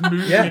and just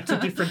moving it to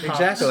different parts.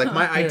 Exactly. Like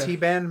my IT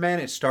band,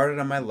 man, it started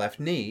on my left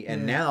knee,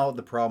 and now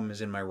the problem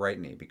is in my right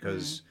knee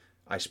because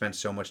I spent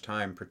so much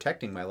time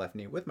protecting my left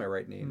knee with my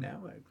right knee, and now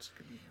it's...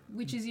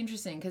 Which is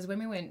interesting because when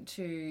we went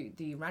to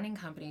the running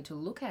company to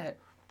look at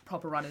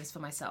proper runners for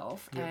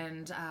myself,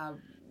 and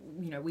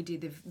we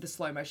did the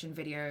slow motion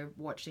video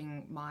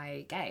watching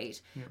my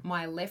gait,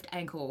 my left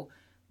ankle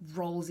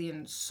rolls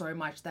in so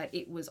much that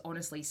it was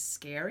honestly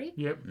scary.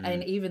 Yep.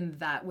 And even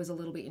that was a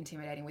little bit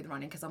intimidating with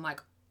running because I'm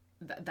like,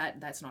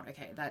 that's not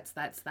okay. That's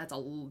a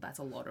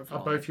lot of Are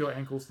rolling. both your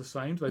ankles the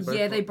same? Do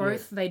They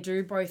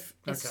do both.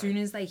 As Okay. soon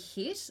as they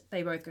hit,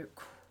 they both go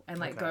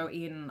and go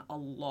in a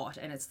lot,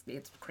 and it's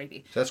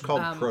creepy. So that's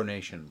called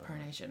pronation.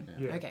 Pronation.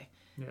 Yeah. Okay.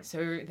 Yeah.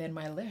 So then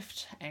my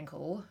left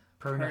ankle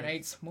Pronate.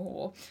 pronates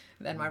more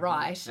than my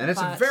right. And it's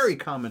a but- very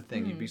common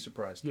thing. You'd be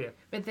surprised. Yeah.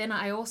 But then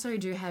I also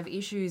do have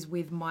issues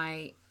with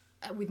my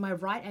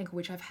right ankle,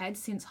 which I've had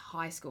since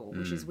high school,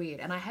 which is weird.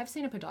 And I have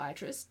seen a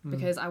podiatrist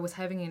because I was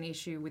having an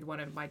issue with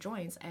one of my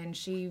joints, and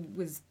she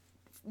was,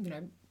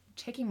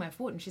 checking my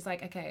foot, and she's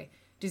like, "Okay,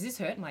 does this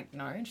hurt?" I'm like,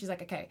 "No." And she's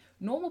like, "Okay,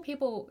 normal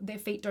people, their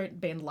feet don't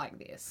bend like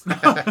this."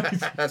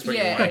 That's what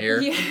you want to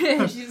hear.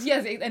 Yeah,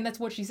 yes, and that's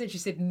what she said. She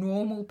said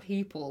normal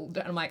people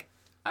don't. I'm like,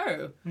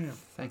 oh,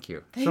 Thank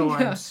you. So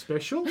I'm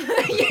special?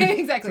 yeah,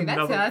 exactly.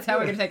 another- That's how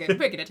we're going to take it.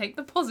 We're going to take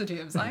the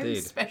positives. I'm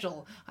Indeed.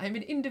 special. I'm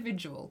an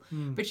individual.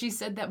 But she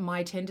said that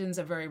my tendons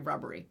are very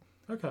rubbery.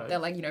 Okay. They're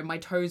like, my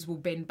toes will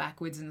bend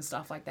backwards and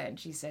stuff like that. And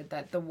she said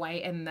that the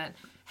way and that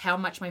how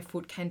much my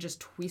foot can just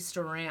twist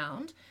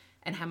around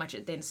and how much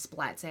it then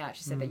splats out.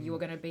 She said that you're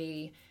going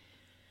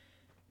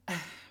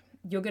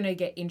to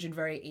get injured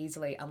very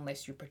easily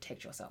unless you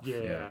protect yourself.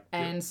 Yeah.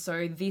 And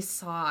so this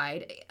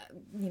side,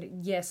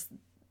 yes,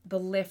 the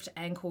left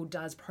ankle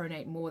does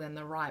pronate more than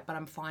the right, but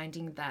I'm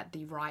finding that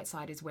the right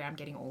side is where I'm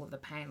getting all of the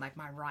pain. Like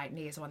my right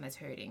knee is the one that's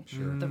hurting.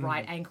 Sure. The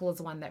right ankle is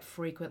the one that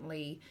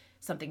frequently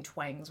something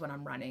twangs when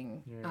I'm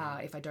running.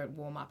 If I don't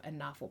warm up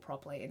enough or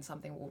properly, and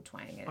something will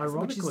twang it.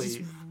 Ironically, which is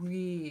just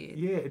weird.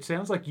 Yeah, it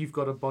sounds like you've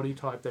got a body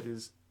type that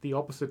is the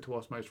opposite to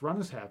what most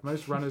runners have.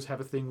 Most runners have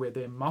a thing where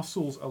their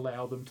muscles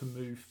allow them to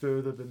move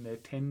further than their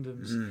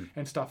tendons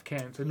and stuff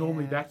can. So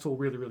normally that's all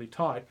really, really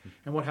tight.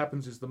 And what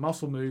happens is the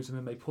muscle moves and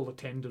then they pull a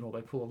tendon or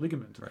they pull a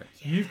ligament. Right.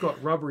 You've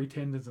got rubbery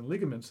tendons and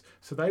ligaments,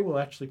 so they will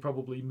actually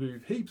probably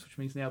move heaps, which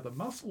means now the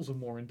muscles are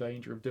more in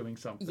danger of doing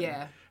something.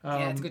 Yeah,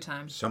 it's a good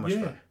time. So much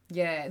fun.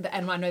 Yeah,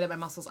 and I know that my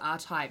muscles are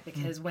tight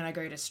because when I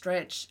go to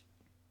stretch,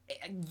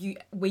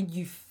 when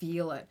you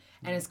feel it,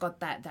 and it's got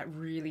that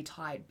really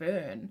tight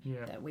burn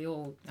that we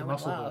all know and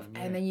muscle love,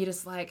 burn, and then you're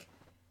just like,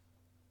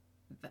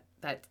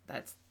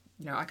 that's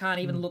I can't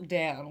even look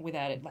down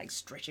without it like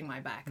stretching my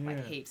back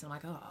like heaps. And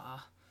I'm like,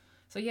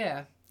 so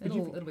yeah,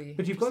 it'll be.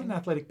 But you've got an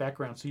athletic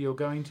background, so you're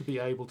going to be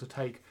able to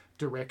take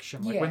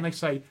direction. Like Yeah. when they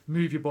say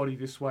move your body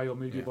this way or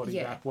move your body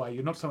Yeah. that way,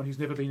 you're not someone who's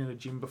never been in a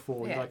gym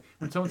before. Yeah. You're like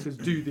when someone says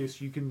do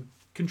this, you can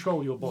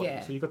control your body.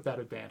 Yeah. So you've got that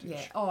advantage.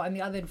 Yeah. Oh, and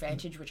the other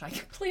advantage, which I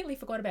completely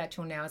forgot about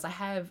till now, is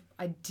I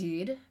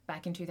did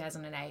back in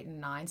 2008 and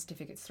 9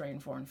 certificates 3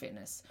 and 4 in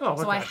fitness. Oh,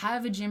 So I okay.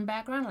 have a gym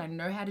background. I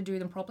know how to do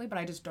them properly, but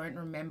I just don't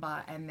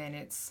remember. And then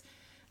it's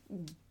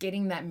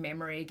getting that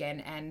memory again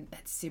and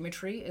that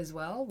symmetry as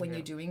well when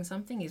you're doing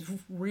something is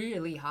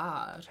really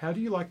hard. How do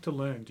you like to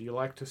learn? Do you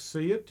like to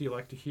see it? Do you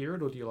like to hear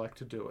it? Or do you like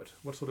to do it?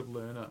 What sort of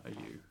learner are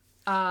you?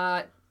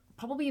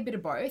 Probably a bit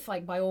of both.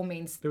 Like by all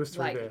means, There was 3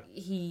 like there.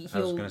 he'll. I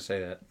was going to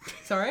say that.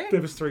 Sorry. There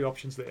was 3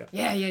 options there.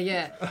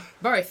 Yeah.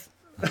 Both.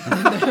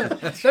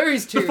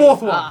 Those two. The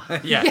fourth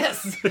one. Yeah.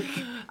 Yes.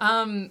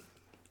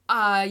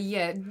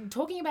 Yeah.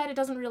 Talking about it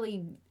doesn't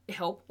really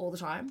help all the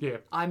time. Yeah.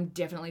 I'm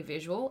definitely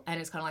visual, and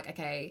it's kind of like,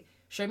 okay,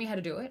 show me how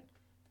to do it,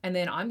 and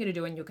then I'm going to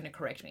do it, and you're going to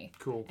correct me.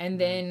 Cool. And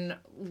then,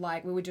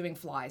 like, we were doing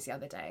flies the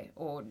other day,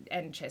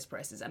 and chest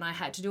presses, and I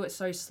had to do it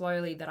so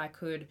slowly that I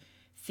could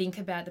think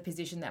about the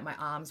position that my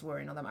arms were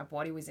in or that my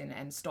body was in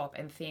and stop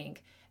and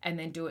think, and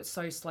then do it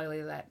so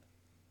slowly that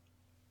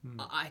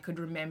I could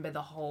remember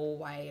the whole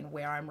way and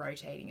where I'm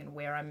rotating and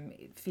where I'm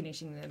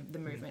finishing the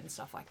movement and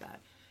stuff like that.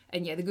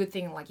 And yeah, the good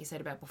thing, like you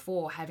said about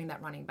before, having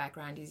that running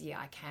background is,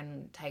 I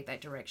can take that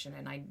direction,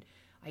 and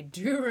I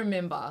do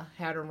remember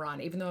how to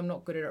run, even though I'm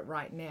not good at it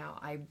right now.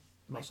 My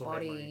Muscle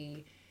body,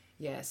 memory.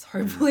 yes,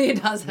 hopefully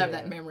it does have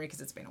that memory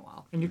because it's been a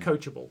while. And you're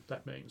coachable,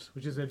 that means,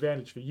 which is an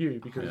advantage for you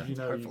because you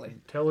Hopefully.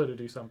 can tell her to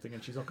do something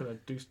and she's not going to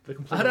do the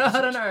complete I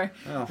don't opposite.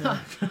 know.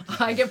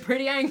 I get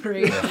pretty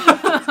angry.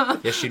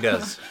 Yes, she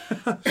does.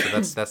 So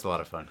that's a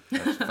lot of fun.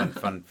 That's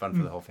fun for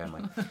the whole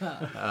family.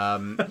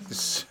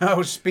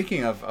 So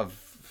speaking of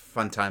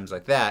fun times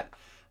like that,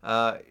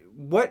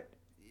 what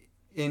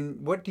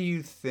do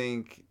you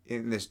think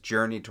in this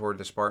journey toward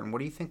the Spartan? What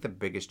do you think the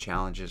biggest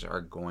challenges are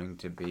going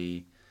to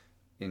be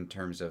in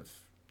terms of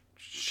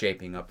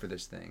shaping up for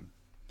this thing?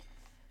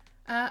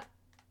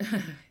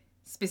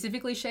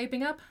 Specifically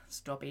shaping up,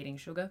 stop eating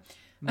sugar.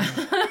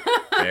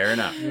 Fair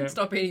enough. Yeah.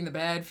 Stop eating the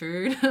bad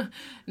food.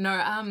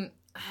 No,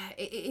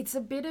 it's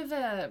a bit of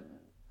a...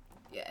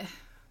 Yeah,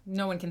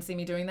 no one can see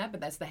me doing that,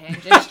 but that's the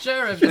hand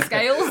gesture of the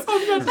scales.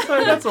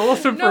 So that's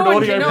awesome for No an one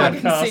audio can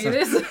podcast. see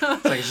this. It's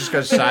like it just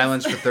goes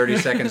silence for 30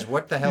 seconds.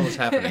 What the hell is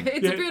happening?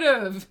 It's a bit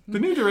of... The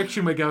new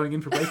direction we're going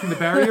in for breaking the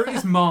barrier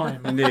is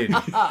mime. Indeed.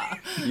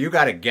 You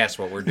got to guess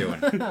what we're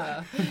doing.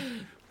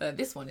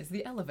 This one is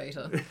the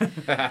elevator.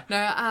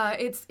 No,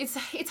 it's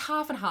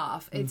half and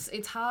half.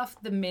 It's half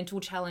the mental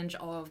challenge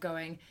of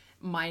going,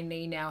 my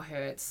knee now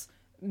hurts,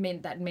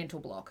 that mental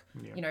block.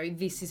 Yeah. You know,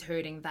 this is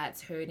hurting,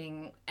 that's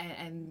hurting,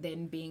 and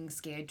then being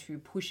scared to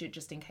push it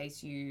just in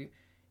case you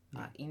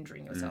are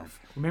injuring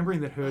yourself.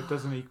 Remembering that hurt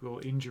doesn't equal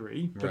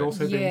injury, but Right.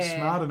 also being Yeah.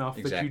 smart enough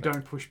that Exactly. you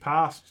don't push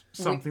past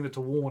something that's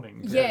a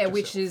warning. to Yeah, hurt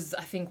which yourself. is,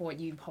 I think, what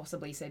you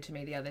possibly said to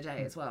me the other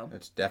day as well.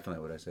 That's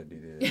definitely what I said to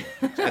you the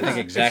other day. I think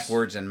exact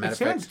words and It matter of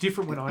sounds fact.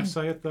 different when I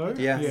say it, though.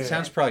 Yeah, it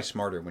sounds probably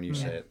smarter when you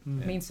say it. It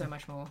means so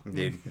much more.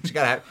 Indeed. It's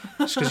gotta have,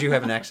 just because you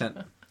have an accent.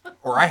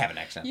 Or I have an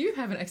accent. You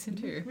have an accent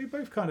too. We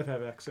both kind of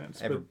have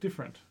accents, Every- but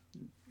different.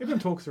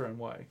 Everyone talks their own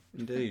way.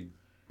 Indeed.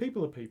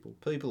 People are people.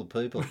 People.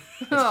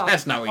 Oh,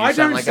 That's not what you I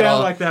sound don't like sound at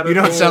all. like that You at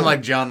don't all. sound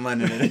like John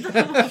Lennon.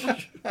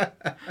 the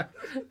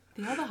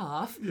other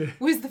half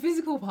was the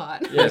physical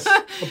part. Yes.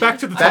 Well, back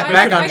to the Back- topic.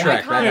 back on I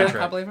track, can't, back on I track.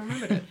 can't believe I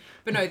remembered it.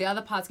 But no, the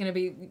other part's going to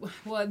be,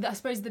 well, I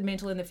suppose the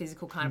mental and the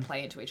physical kind of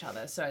play into each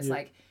other. So it's Yeah.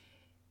 like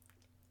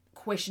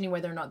questioning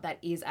whether or not that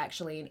is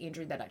actually an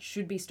injury that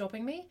should be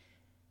stopping me,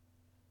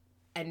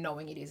 and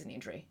knowing it is an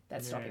injury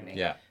that's stopping me.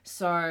 Yeah.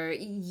 So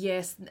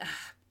yes,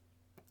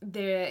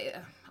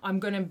 I'm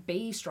going to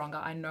be stronger.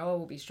 I know I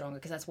will be stronger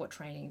because that's what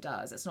training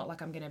does. It's not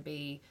like I'm going to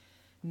be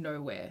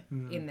nowhere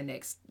in the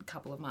next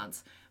couple of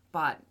months.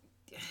 But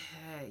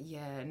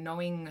yeah,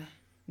 knowing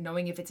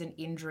if it's an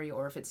injury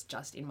or if it's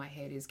just in my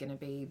head is going to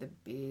be the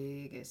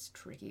biggest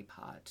tricky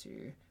part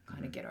to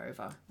kind of get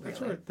over.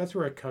 Really. That's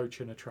where a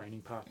coach and a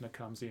training partner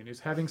comes in, is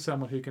having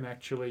someone who can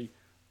actually,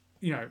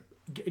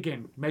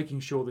 again, making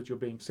sure that you're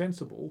being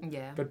sensible,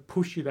 Yeah. but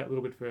push you that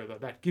little bit further.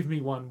 That give me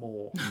one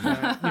more.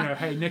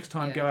 Hey, next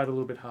time Yeah. go out a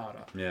little bit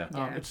harder. Yeah.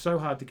 Yeah. It's so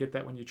hard to get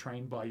that when you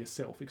train by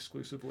yourself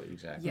exclusively.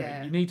 Exactly.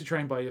 Yeah. You need to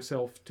train by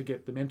yourself to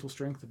get the mental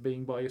strength of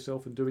being by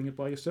yourself and doing it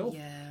by yourself.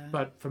 Yeah.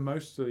 But for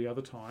most of the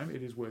other time,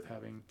 it is worth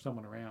having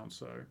someone around.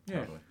 So, yeah.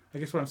 Totally. I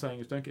guess what I'm saying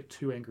is don't get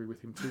too angry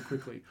with him too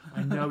quickly.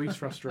 I know he's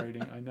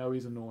frustrating. I know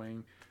he's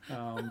annoying.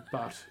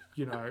 But,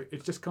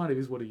 it just kind of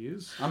is what he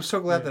is. I'm so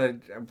glad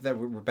that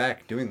we're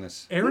back doing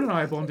this. Aaron and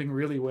I are bonding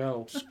really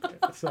well.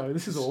 So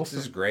this is awesome.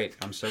 This is great.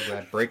 I'm so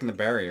glad. Breaking the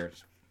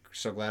barriers.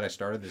 So glad I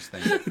started this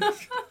thing.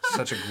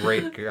 Such a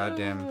great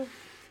goddamn...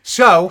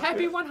 So...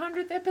 Happy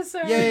 100th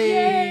episode!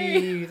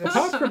 Yay!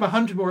 Apart from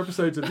 100 more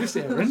episodes of this,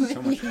 Aaron,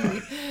 So much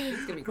fun.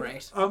 It's gonna be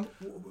great.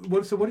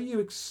 what are you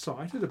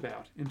excited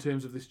about in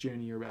terms of this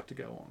journey you're about to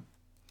go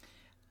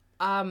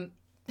on?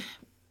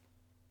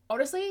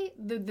 Honestly,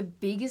 the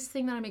biggest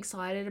thing that I'm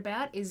excited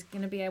about is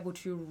going to be able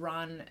to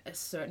run a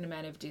certain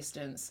amount of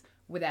distance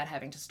without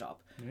having to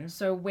stop. Yeah.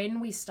 So when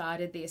we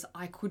started this,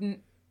 I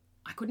couldn't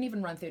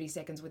even run 30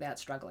 seconds without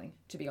struggling,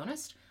 to be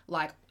honest.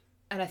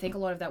 And I think a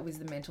lot of that was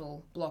the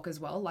mental block as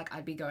well. Like,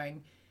 I'd be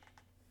going,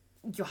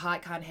 your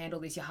heart can't handle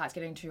this, your heart's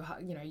getting too high,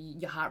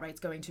 your heart rate's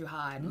going too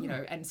hard,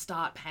 and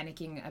start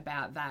panicking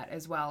about that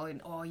as well.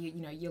 And,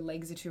 your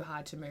legs are too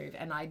hard to move.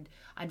 And I'd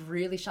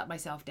really shut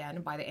myself down.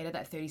 And by the end of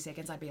that 30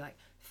 seconds, I'd be like,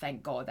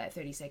 thank God that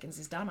 30 seconds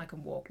is done. I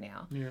can walk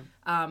now. Yeah.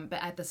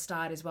 But at the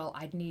start as well,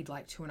 I'd need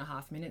like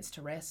 2.5 minutes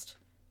to rest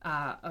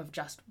of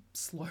just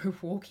slow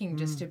walking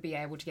just to be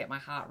able to get my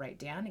heart rate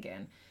down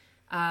again.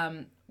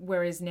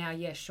 Whereas now,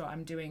 yeah, sure,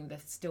 I'm doing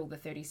still the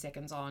 30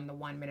 seconds on, the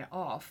 1 minute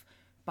off,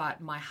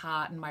 but my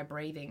heart and my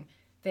breathing,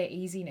 they're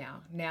easy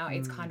now. Now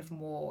it's kind of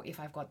more if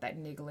I've got that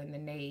niggle in the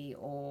knee,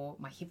 or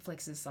my hip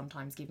flexors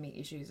sometimes give me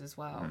issues as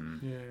well.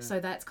 Yeah. So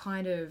that's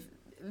kind of,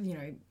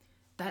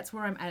 that's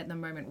where I'm at the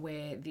moment,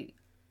 where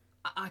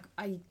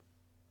I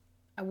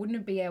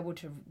wouldn't be able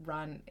to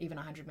run even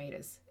 100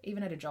 meters,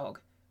 even at a jog,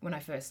 when I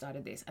first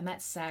started this. And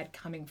that's sad,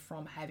 coming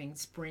from having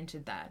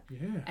sprinted that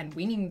Yeah. and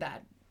winning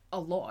that a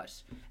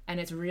lot.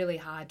 And it's really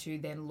hard to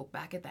then look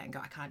back at that and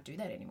go, I can't do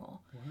that anymore.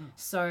 Wow.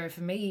 So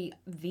for me,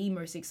 the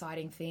most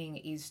exciting thing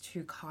is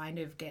to kind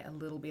of get a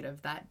little bit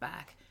of that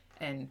back,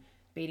 and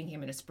beating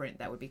him in a sprint,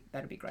 that'd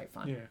be great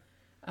fun. Yeah.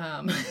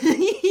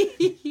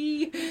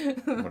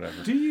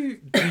 Whatever. Do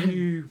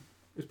you?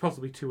 It's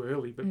possibly too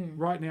early, but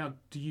right now,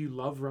 do you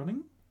love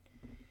running?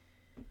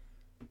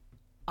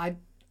 I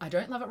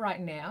don't love it right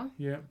now,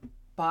 Yeah.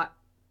 but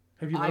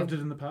Have you loved it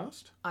in the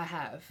past? I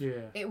have.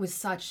 Yeah. It was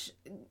such,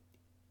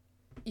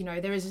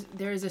 there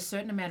is a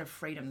certain amount of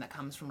freedom that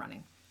comes from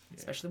running,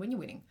 especially when you're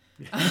winning.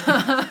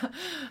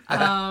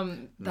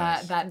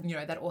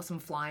 That awesome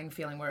flying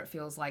feeling where it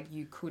feels like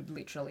you could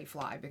literally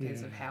fly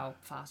because of how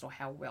fast or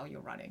how well you're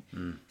running.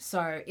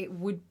 So it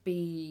would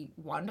be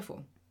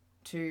wonderful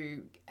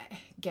to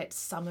get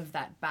some of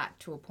that back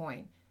to a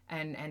point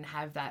and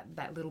have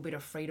that little bit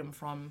of freedom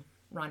from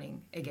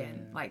running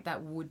again. Like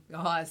that would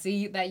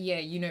see that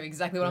you know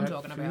exactly what I'm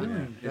talking about.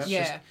 It's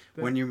Yeah. just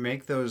when you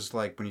make those,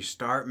 like when you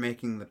start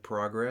making the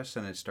progress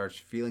and it starts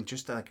feeling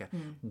just like a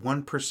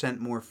 1%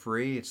 more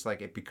free, it's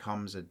like it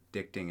becomes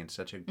addicting in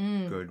such a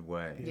good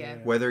way. Yeah.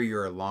 Whether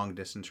you're a long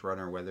distance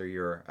runner, whether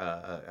you're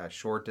a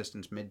short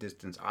distance, mid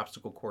distance,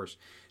 obstacle course,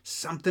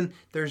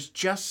 there's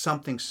just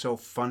something so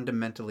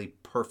fundamentally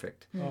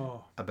perfect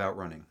Oh. about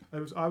running? I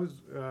was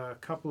a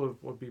couple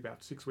of, would be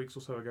about 6 weeks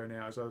or so ago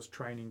now, as I was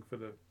training for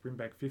the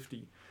Brimbank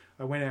 50.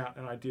 I went out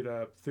and I did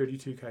a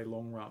 32k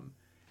long run.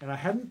 And I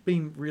hadn't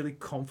been really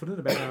confident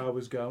about how I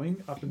was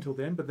going up until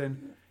then, but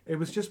then it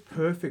was just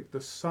perfect.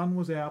 The sun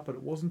was out, but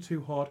it wasn't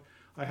too hot.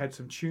 I had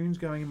some tunes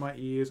going in my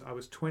ears. I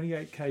was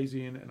 28 k's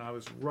in and I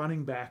was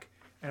running back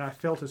and I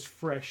felt as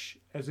fresh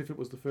as if it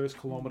was the first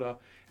kilometre.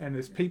 And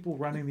there's people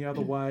running the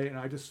other way and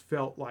I just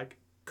felt like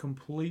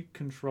complete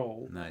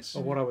control Nice.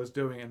 of what I was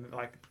doing. And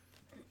like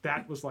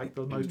that was like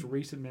the most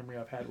recent memory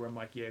I've had where I'm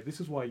like, yeah, this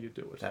is why you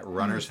do it. That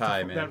runner's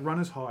high, man. That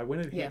runner's high. When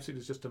it Yeah. hits, it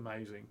is just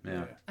amazing.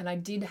 Yeah. And I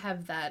did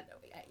have that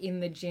in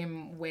the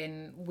gym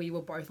when we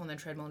were both on the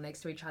treadmill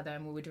next to each other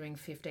and we were doing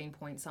 15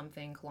 point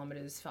something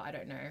kilometers for I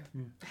don't know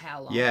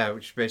how long. Yeah,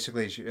 which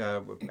basically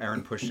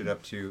Erin pushed it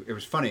up to. It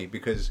was funny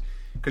because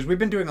we've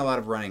been doing a lot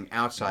of running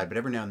outside, but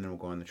every now and then we'll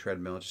go on the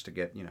treadmill just to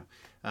get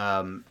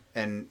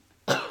and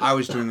I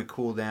was doing a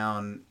cool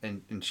down,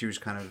 and she was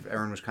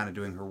Erin was kind of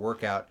doing her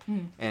workout,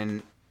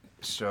 and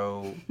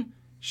so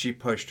she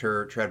pushed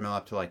her treadmill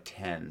up to like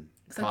 10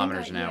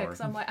 kilometers an hour. Yeah, because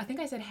I'm like, I think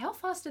I said, how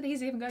fast are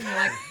these even going? You're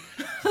like,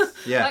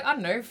 Yeah. like, I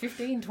don't know,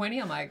 15, 20.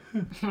 I'm like,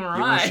 all When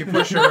right. she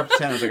pushed her up to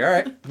 10, I was like, all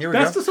right, here we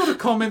That's go. the sort of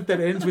comment that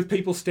ends with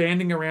people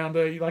standing around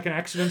like an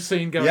accident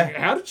scene going, Yeah.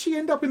 how did she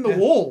end up in the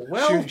wall?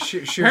 Well, She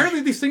apparently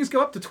these things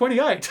go up to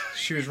 28.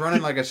 She was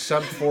running like a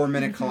sub 4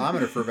 minute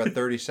kilometer for about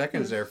 30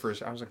 seconds there.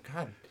 I was like,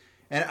 God.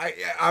 And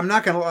I'm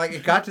not going to, like,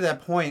 it got to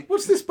that point.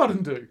 What's this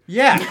button do?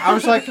 Yeah, I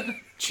was like,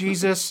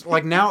 Jesus,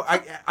 like now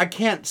I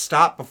can't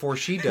stop before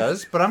she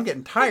does, but I'm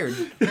getting tired.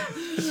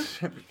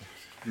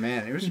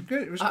 Man, it was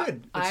good. It was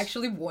good. I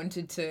actually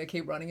wanted to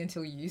keep running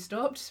until you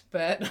stopped,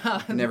 but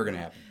Never gonna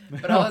happen.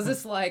 but I was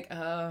just like,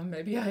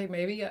 maybe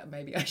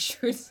I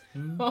should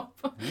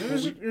stop.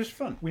 It was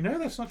fun. We know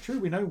that's not true.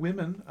 We know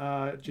women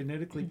are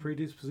genetically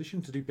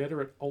predispositioned to do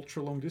better at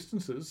ultra long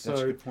distances. So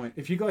That's a good point.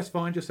 if you guys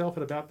find yourself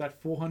at about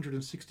that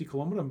 460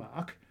 kilometre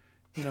mark,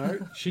 you know,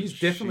 she's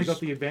definitely got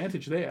the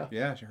advantage there.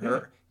 Yeah,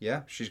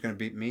 she's gonna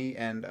beat me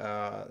and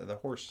the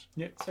horse.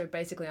 So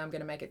basically, I'm going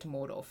to make it to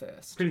Mordor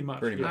first. Pretty much.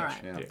 Pretty yeah. All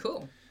much. right, Yeah.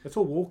 cool. That's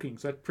all walking,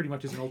 so that pretty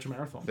much is an ultra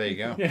marathon. There you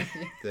go. Yeah.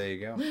 There you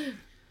go.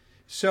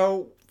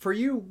 So for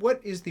you, what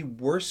is the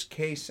worst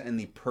case and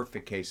the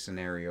perfect case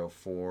scenario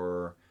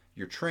for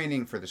your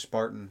training, for the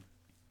Spartan,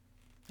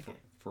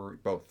 for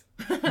both?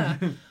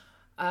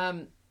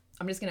 I'm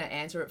just going to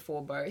answer it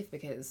for both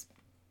because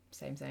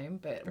same.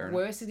 But Fair enough.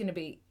 worst is going to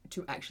be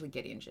to actually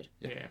get injured.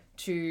 Yeah.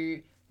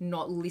 To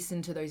not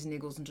listen to those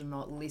niggles and to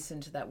not listen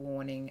to that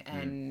warning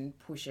and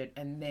push it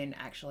and then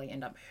actually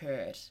end up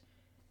hurt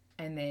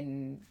and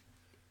then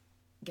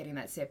getting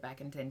that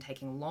setback and then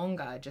taking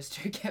longer just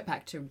to get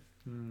back to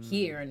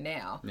here and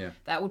now. Yeah.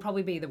 That would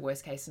probably be the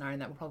worst case scenario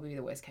and that would probably be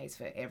the worst case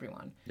for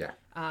everyone. Yeah.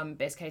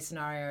 Best case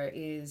scenario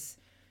is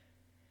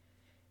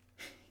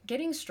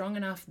getting strong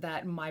enough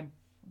that my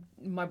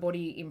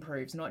body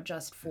improves, not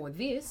just for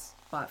this,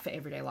 but for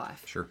everyday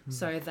life. Sure.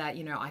 So that,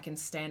 you know, I can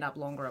stand up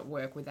longer at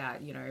work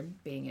without, you know,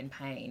 being in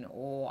pain,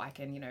 or I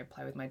can, you know,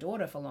 play with my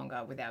daughter for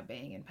longer without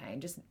being in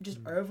pain. Just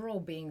overall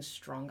being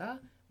stronger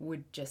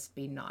would just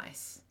be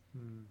nice.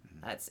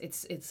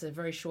 It's a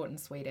very short and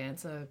sweet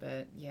answer,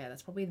 but yeah,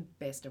 that's probably the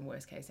best and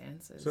worst case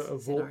answers. So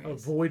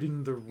scenarios.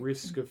 avoiding the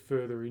risk of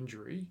further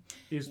injury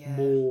is Yeah.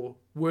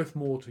 worth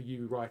more to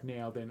you right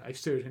now than a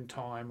certain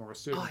time or a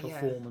certain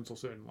performance or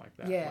certain like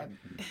that. Yeah,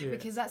 Like,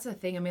 because that's the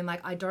thing. I mean, like,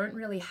 I don't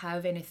really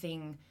have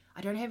anything. I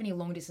don't have any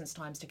long distance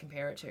times to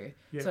compare it to.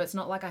 Yeah. So it's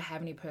not like I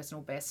have any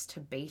personal bests to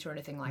beat or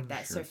anything like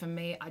that. Sure. So for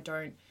me, I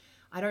don't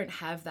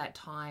have that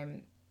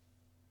time,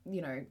 you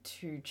know,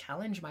 to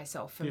challenge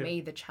myself. For Yeah.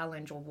 me, the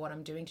challenge or what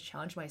I'm doing to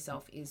challenge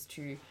myself is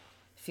to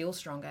feel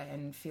stronger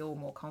and feel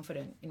more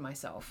confident in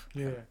myself.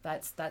 Yeah.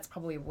 That's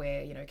probably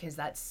where, you know, because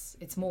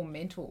it's more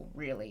mental,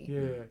 really.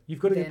 Yeah, you've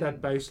got to get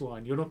that Then-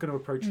 baseline. You're not going to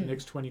approach the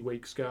next 20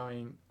 weeks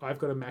going, I've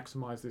got to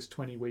maximize this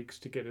 20 weeks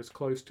to get as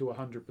close to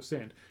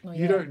 100%. Well,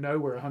 You yeah. don't know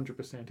where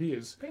 100%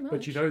 is, Pretty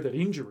but you much. know that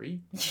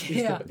injury is,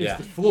 Yeah. the, is Yeah.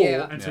 the flaw,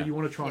 Yeah. and so Yeah. you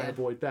want to try and Yeah.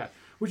 avoid that,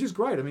 which is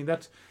great. I mean,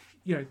 that's,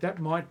 you know, that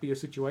might be a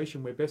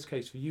situation where best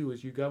case for you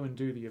is you go and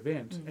do the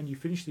event and you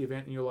finish the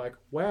event and you're like,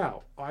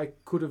 wow, I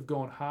could have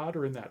gone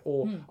harder in that,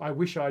 or I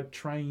wish I'd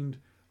trained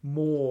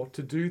more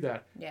to do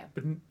that. Yeah.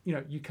 But, you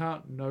know, you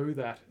can't know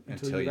that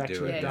until Until you've you do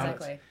actually it. Yeah, done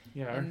exactly. it.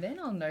 You know? And then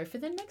I'll know for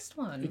the next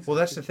one. Well,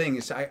 that's the thing.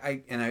 Is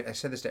I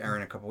said this to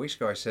Erin a couple weeks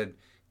ago. I said,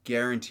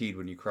 guaranteed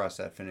when you cross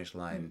that finish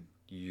line,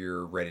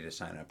 you're ready to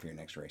sign up for your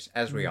next race,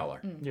 as we all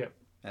are. Yeah.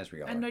 As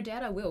we all And are. no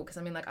doubt I will, because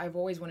I mean, like, I've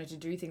always wanted to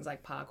do things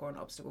like parkour and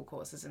obstacle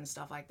courses and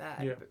stuff like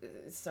that. Yeah.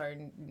 So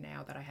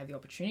now that I have the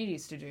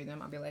opportunities to do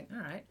them, I'll be like, all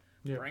right,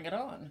 Yeah. bring it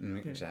on.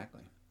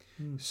 Exactly.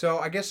 So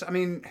I guess, I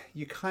mean,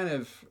 you kind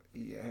of.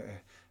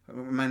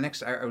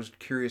 I was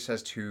curious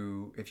as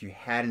to if you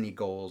had any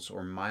goals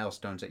or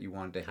milestones that you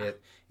wanted to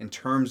hit in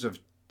terms of.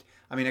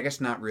 I mean, I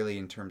guess not really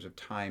in terms of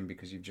time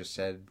because you've just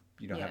said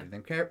you don't have Yeah.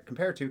 anything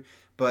compared to,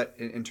 but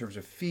in terms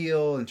of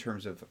feel, in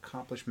terms of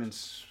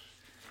accomplishments,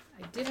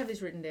 I did have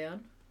this written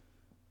down.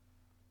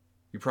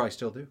 you probably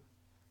still do.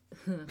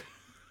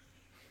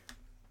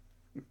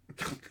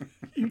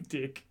 You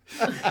dick.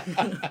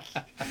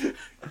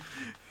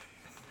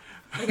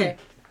 Okay.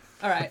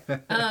 All right.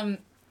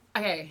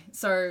 Okay.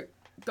 So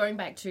going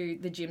back to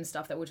the gym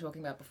stuff that we were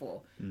talking about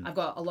before, I've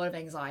got a lot of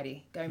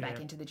anxiety going back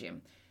into the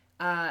gym.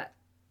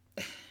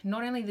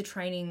 Not only the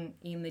training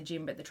in the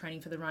gym, but the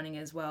training for the running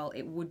as well.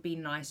 It would be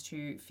nice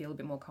to feel a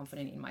bit more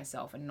confident in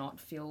myself and not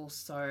feel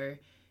so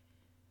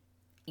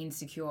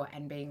insecure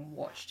and being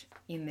watched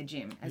in the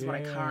gym as what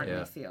I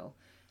currently feel.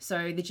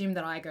 So the gym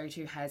that I go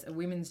to has a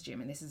women's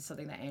gym, and this is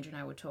something that Andrew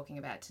and I were talking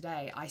about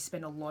today. I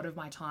spend a lot of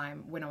my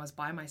time when I was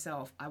by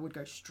myself, I would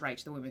go straight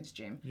to the women's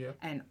gym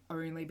and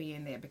only be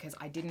in there because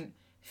I didn't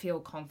feel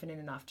confident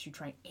enough to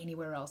train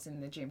anywhere else in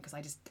the gym because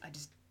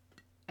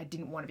I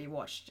didn't want to be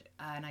watched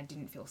and I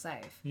didn't feel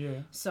safe.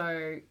 Yeah.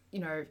 So, you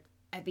know,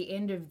 at the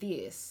end of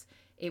this,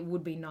 it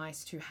would be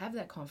nice to have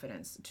that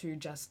confidence to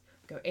just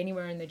go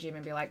anywhere in the gym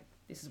and be like,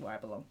 this is where I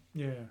belong.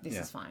 Yeah. This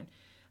is fine.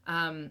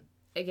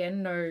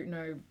 Again,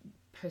 no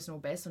personal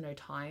best or no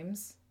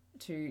times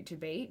to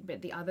beat,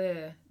 but the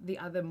other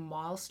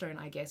milestone,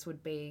 I guess,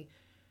 would be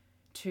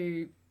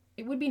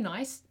it would be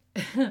nice.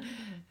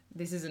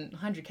 This isn't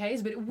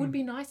 100Ks, but it would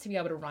be nice to be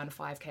able to run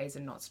 5Ks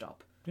and not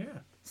stop. Yeah.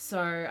 So,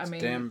 I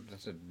mean...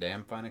 That's a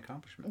damn fine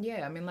accomplishment.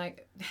 Yeah, I mean,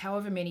 like,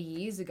 however many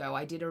years ago,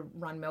 I did a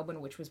run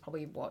Melbourne, which was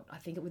probably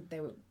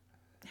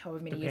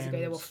however many years ago,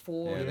 there were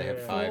four. Yeah, they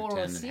have 5, 10 or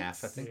and 6. a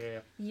half, I think.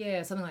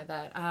 Yeah, something like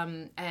that.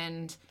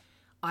 And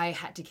I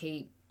had to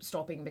keep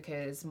stopping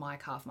because my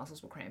calf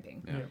muscles were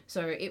cramping. Yeah.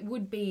 So it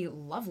would be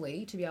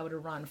lovely to be able to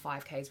run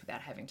 5Ks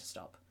without having to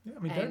stop. Yeah, I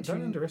mean,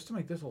 don't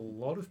underestimate. There's a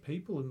lot of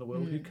people in the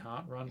world who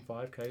can't run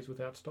 5Ks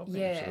without stopping.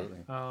 Yeah,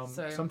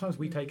 absolutely. Sometimes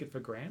we take it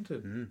for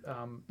granted,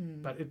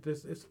 but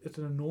it's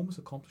an enormous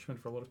accomplishment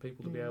for a lot of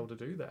people to be able to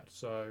do that.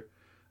 So,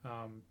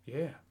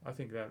 I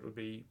think that would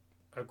be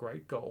a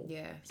great goal.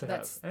 Yeah, so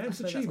and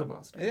it's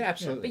achievable. Yeah,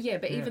 absolutely.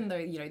 But even though,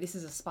 you know, this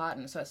is a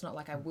Spartan, so it's not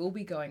like I will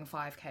be going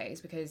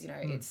 5Ks because, you know,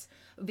 it's...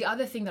 The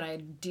other thing that I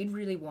did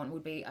really want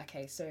would be,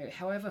 okay, so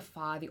however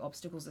far the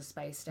obstacles are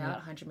spaced out,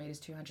 100 metres,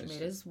 200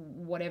 metres,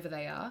 whatever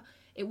they are,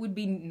 it would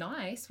be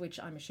nice, which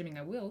I'm assuming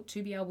I will,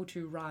 to be able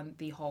to run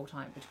the whole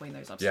time between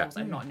those obstacles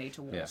and not need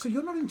to walk. Yeah. So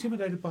you're not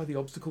intimidated by the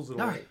obstacbles at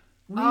all?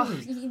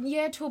 Really?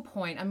 Yeah, to a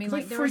point. I mean,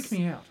 like, they freak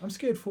me out. I'm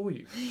scared for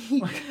you.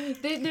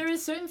 There are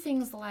certain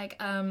things like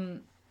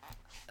the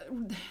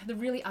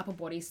really upper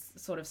body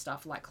sort of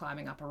stuff, like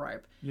climbing up a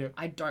rope. Yep.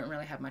 I don't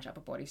really have much upper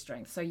body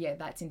strength, so yeah,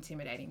 that's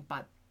intimidating.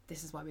 But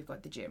this is why we've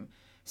got the gym,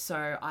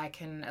 so I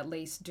can at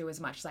least do as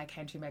much as I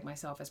can to make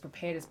myself as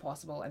prepared as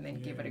possible, and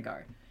then give it a go.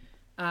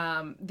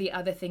 The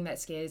other thing that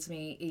scares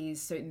me is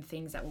certain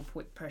things that will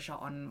put pressure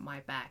on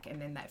my back,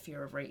 and then that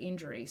fear of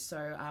re-injury.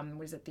 So,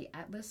 was it the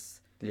Atlas?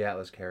 The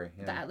Atlas carry.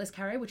 Yeah. The Atlas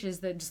carry, which is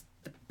the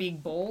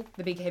big ball,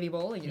 the big heavy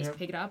ball, and you just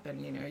pick it up,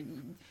 and, you know,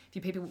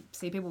 if you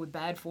see people with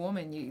bad form,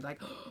 and you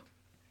like, oh,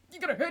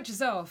 you're gonna hurt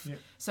yourself. Yep.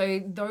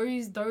 So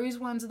those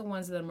ones are the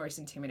ones that are most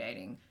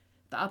intimidating.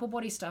 The upper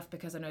body stuff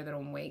because I know that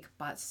I'm weak,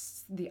 but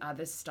the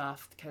other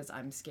stuff because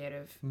I'm scared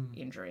of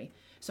injury.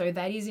 So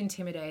that is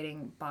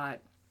intimidating,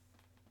 but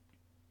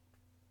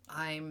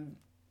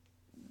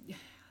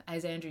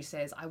as Andrew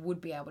says, I would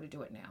be able to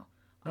do it now.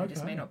 I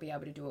just may not be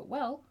able to do it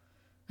well.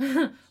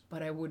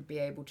 But I would be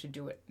able to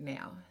do it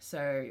now.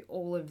 So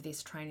all of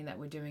this training that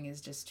we're doing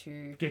is just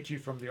to... get you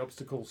from the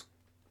obstacles,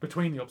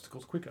 between the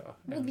obstacles quicker.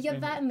 Well,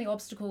 that and the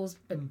obstacles,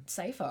 but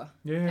safer.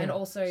 Yeah. And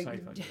also,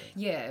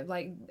 safer,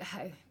 like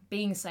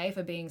being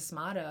safer, being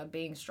smarter,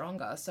 being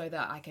stronger so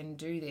that I can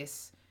do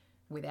this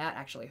without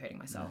actually hurting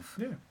myself.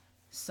 Yeah.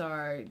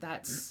 So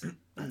that's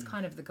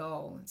kind of the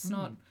goal. It's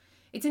not...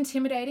 It's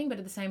intimidating, but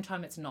at the same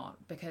time it's not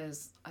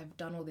because I've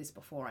done all this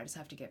before. I just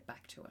have to get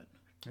back to it.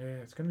 Yeah,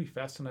 it's going to be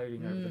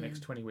fascinating over the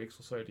next 20 weeks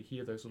or so to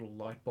hear those little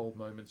light bulb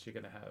moments you're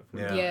going to have.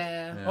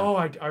 Yeah. Oh,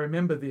 I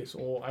remember this,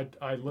 or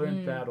I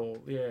learned that, or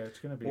it's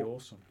going to be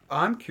awesome.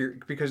 I'm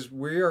curious because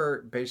we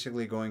are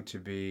basically going to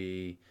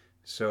be.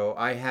 So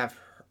I have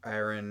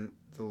Aaron.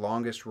 The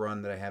longest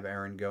run that I have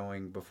Aaron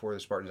going before the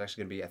Spartan is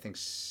actually going to be, I think,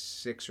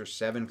 6 or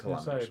 7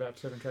 kilometers. Say about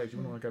 7Ks. You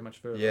wouldn't want to go much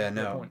further. Yeah,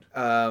 no.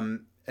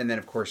 And then,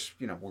 of course,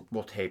 you know,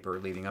 we'll taper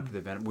leading up to the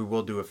event. We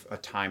will do a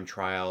time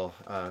trial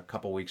a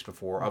couple weeks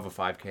before of a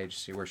 5K to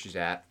see where she's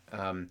at.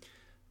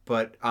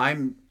 But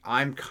I'm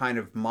kind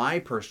of, my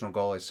personal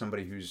goal as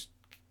somebody who's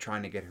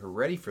trying to get her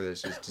ready for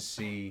this is to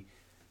see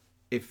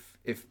if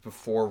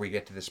before we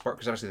get to the Spartan,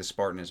 because obviously the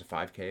Spartan is a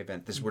 5K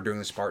event. We're doing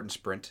the Spartan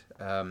sprint.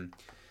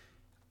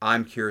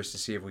 I'm curious to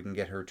see if we can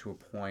get her to a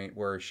point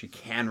where she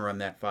can run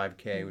that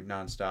 5K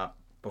nonstop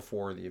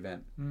before the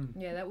event.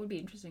 Yeah, that would be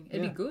interesting.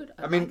 It'd be good.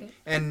 I mean,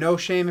 and no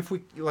shame if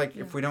we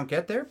if we don't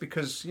get there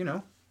because, you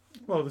know.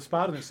 Well, the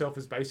Spartan itself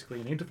is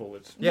basically an interval.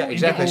 It's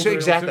exactly. So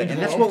exactly, and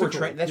that's what we're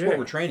what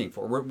we're training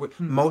for.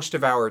 Most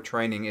of our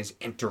training is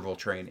interval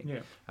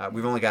training. Yeah.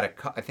 We've only got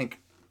I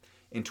think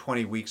in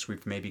 20 weeks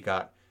we've maybe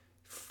got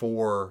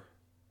 4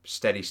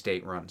 steady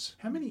state runs.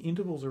 How many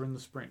intervals are in the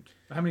sprint?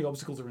 How many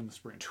obstacles are in the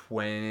sprint?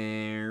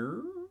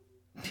 20.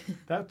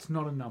 That's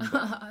not a number.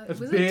 That's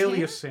Was it barely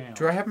 10? a sound.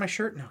 Do I have my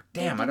shirt? No.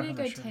 Damn, I don't Didn't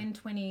have it my go shirt. 10,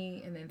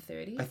 20, and then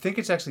 30? I think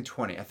it's actually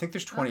 20. I think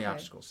there's 20 Okay.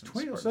 obstacles. In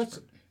 20, so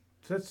Spartan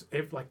that's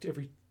Sprint. like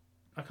every.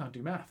 I can't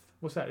do math.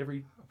 What's that?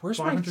 Every Where's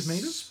 500 my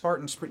meters?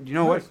 Spartan Sprint? You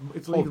know No, what?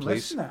 it's Hold, even less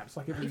please. than that. It's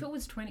like every. If it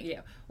was 20,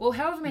 yeah. Well,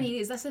 however many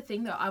it is, that's the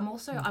thing though.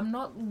 I'm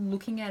not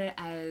looking at it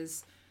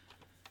as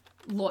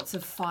lots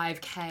of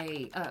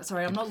 5K.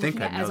 I'm not think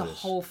looking at I'd it as know a this.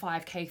 whole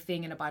 5K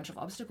thing and a bunch of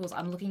obstacles.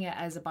 I'm looking at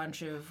it as a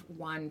bunch of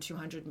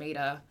 200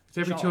 meter. It's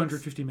every jogs.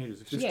 250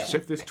 meters. Yeah.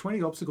 If there's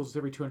 20 obstacles, it's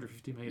every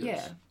 250 meters.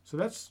 Yeah. So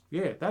that's.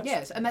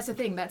 Yes, and that's the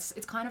thing. It's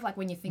kind of like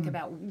when you think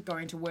about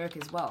going to work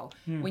as well.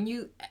 When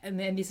you, and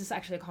then this is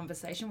actually a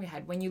conversation we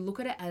had. When you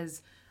look at it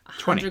as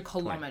 20, 100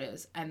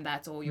 kilometers and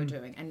that's all you're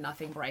doing and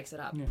nothing breaks it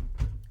up. Yeah.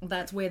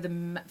 That's where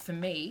for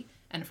me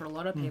and for a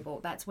lot of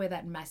people, that's where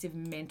that massive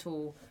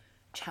mental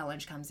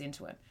challenge comes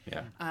into it.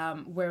 Yeah.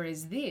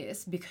 Whereas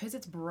this, because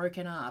it's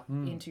broken up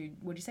into,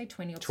 would you say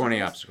 20 obstacles?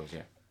 20 obstacles,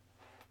 yeah.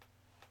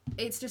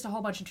 It's just a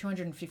whole bunch of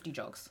 250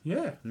 jogs.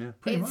 Yeah.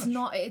 Pretty It's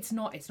much. it's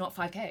not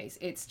 5Ks.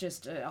 It's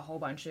just a whole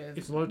bunch of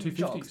It's a lot of 250s.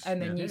 jogs.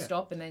 And then you Yeah.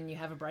 stop and then you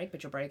have a break,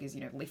 but your break is,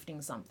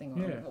 lifting something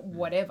or Yeah.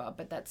 whatever.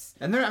 But that's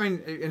And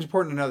it's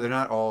important to know they're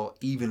not all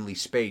evenly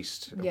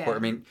spaced. Of Yeah. course, I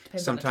mean,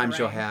 Depends on the sometimes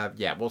you'll terrain.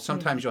 have,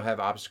 sometimes you'll have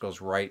obstacles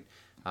right,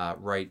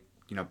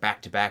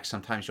 back to back.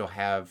 Sometimes you'll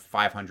have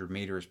 500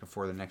 meters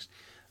before the next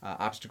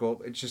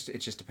obstacle. It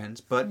just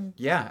depends. But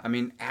yeah, I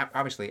mean,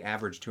 obviously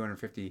average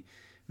 250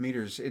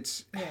 meters.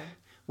 It's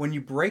when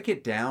you break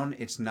it down,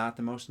 it's not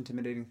the most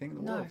intimidating thing in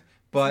the world.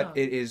 But not.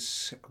 it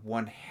is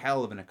one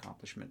hell of an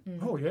accomplishment.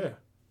 Oh, yeah.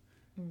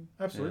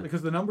 Absolutely.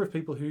 Because the number of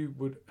people who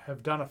would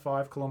have done a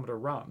 5 kilometre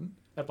run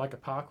at like a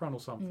park run or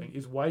something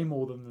is way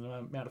more than the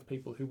amount of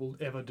people who will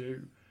ever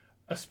do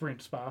a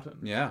sprint Spartan.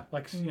 Yeah.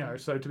 Like,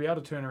 so to be able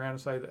to turn around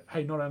and say that,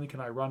 hey, not only can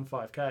I run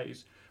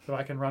 5Ks, but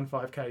I can run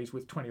 5Ks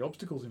with 20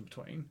 obstacles in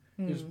between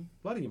is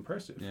bloody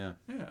impressive. Yeah.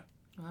 Yeah.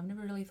 I've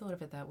never really thought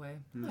of it that way.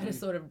 I just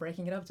thought of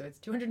breaking it up so it's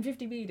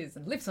 250 meters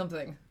and lift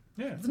something.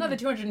 Yeah. It's another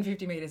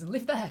 250 meters and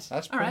lift that.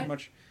 That's All pretty right.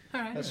 much.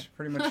 All right. That's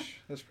pretty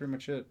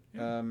much it.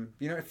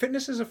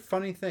 Fitness is a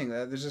funny thing.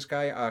 There's this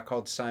guy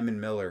called Simon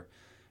Miller,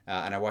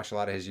 and I watch a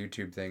lot of his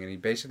YouTube thing, and he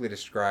basically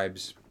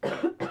describes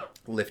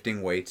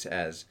lifting weights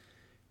as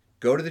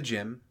go to the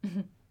gym,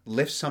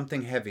 lift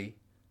something heavy,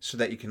 so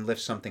that you can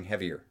lift something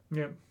heavier.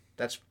 Yeah.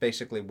 That's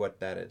basically what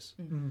that is.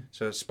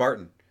 So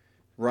Spartan,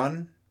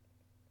 run,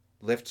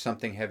 lift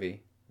something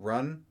heavy,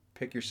 run,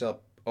 pick yourself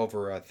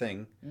over a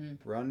thing,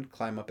 run,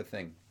 climb up a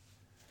thing.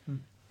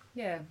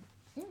 Yeah.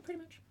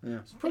 Pretty much.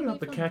 It's probably not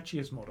the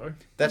catchiest motto.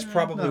 That's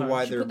probably No.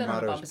 why Should their put that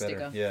on a motto's bumper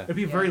better. sticker. Yeah. It'd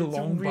be a Yeah, very it's a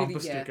long really-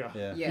 bumper yeah. sticker.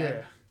 Yeah.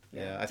 Yeah.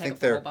 Yeah, I Take think a full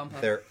their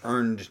bumper. their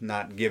earned,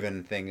 not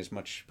given thing is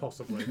much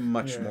Possibly.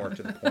 much Yeah. more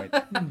to the point.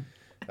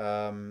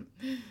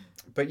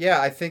 But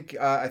yeah, I think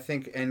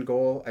end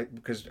goal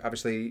because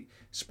obviously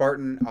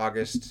Spartan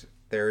August.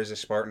 There is a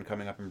Spartan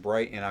coming up in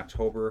Bright in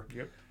October.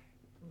 Yep.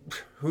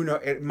 Who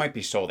knows? It might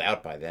be sold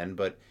out by then,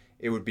 but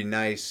it would be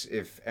nice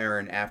if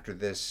Aaron, after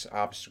this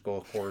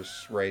obstacle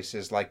course race,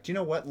 is like, do you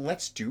know what?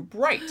 Let's do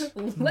Bright.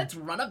 Let's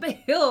run up a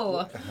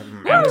hill.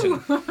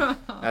 Mountain.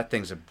 That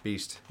thing's a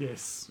beast.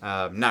 Yes.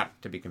 Not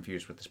to be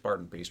confused with the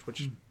Spartan Beast,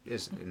 which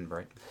is in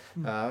Bright.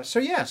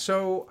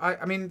 So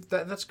I mean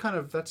that's kind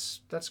of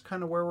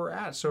where we're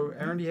at. So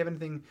Aaron, do you have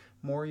anything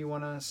more you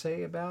want to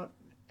say about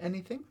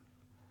anything?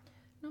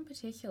 Not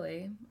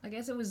particularly. I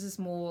guess it was just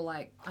more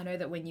like, I know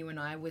that when you and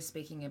I were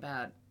speaking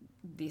about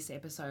this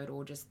episode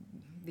or just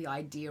the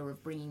idea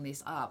of bringing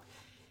this up,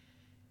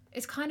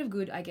 it's kind of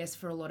good, I guess,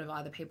 for a lot of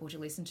other people to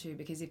listen to,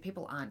 because if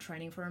people aren't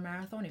training for a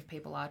marathon, if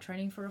people are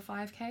training for a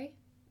 5K,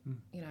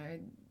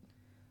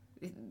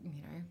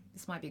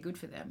 this might be good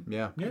for them.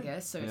 Yeah. I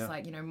guess. So it's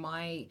like,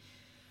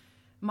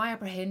 my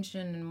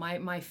apprehension and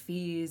my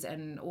fears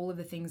and all of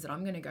the things that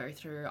I'm going to go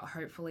through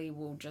hopefully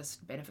will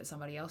just benefit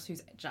somebody else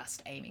who's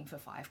just aiming for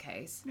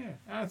 5Ks. Yeah,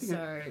 and I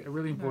think a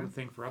really important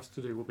thing for us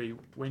to do will be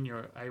when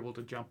you're able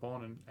to jump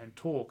on and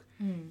talk,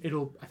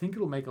 I think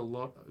it'll make a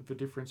lot of a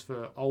difference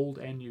for old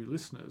and new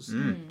listeners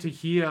to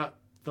hear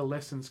the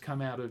lessons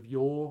come out of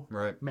your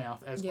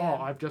mouth as,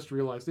 I've just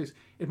realised this.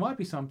 It might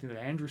be something that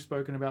Andrew's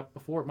spoken about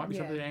before. It might be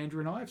something that Andrew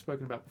and I have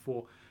spoken about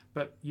before.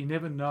 But you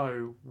never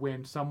know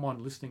when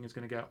someone listening is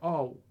going to go,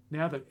 oh,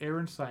 now that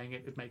Aaron's saying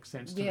it, it makes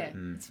sense to me.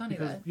 It's funny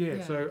Because,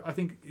 that. So I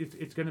think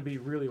it's going to be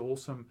really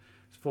awesome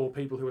for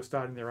people who are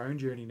starting their own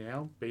journey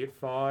now, be it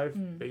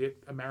 5, be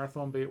it a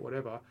marathon, be it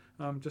whatever,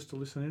 just to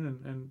listen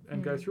in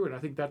and go through it. And I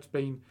think that's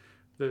been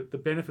the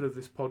benefit of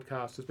this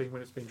podcast has been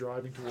when it's been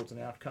driving towards an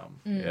outcome.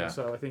 Yeah.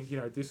 So I think,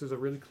 this is a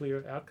really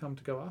clear outcome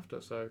to go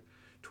after. So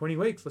 20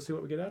 weeks, let's see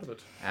what we get out of it.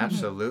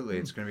 Absolutely.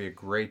 It's going to be a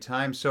great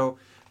time. So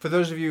for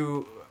those of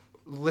you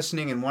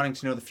listening and wanting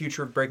to know the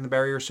future of Breaking the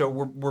Barrier, so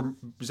we're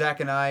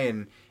Zach and I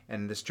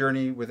and this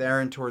journey with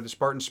Aaron toward the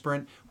Spartan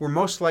Sprint, we're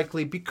most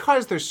likely,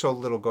 because there's so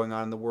little going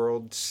on in the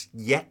world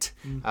yet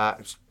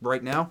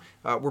right now,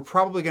 we're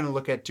probably going to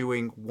look at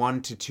doing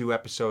 1 to 2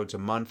 episodes a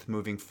month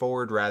moving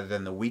forward rather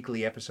than the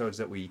weekly episodes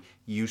that we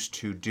used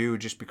to do,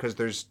 just because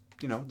there's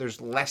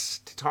there's less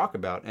to talk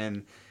about.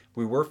 And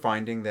we were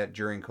finding that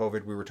during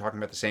COVID, we were talking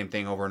about the same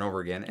thing over and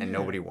over again, and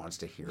nobody wants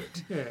to hear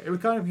it. Yeah, it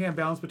would kind of be a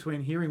balance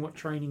between hearing what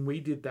training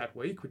we did that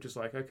week, which is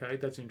like, okay,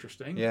 that's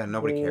interesting. Yeah,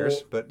 nobody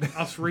cares, but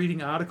us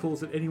reading articles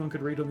that anyone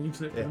could read on the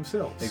internet for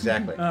themselves.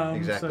 Exactly.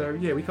 Exactly. So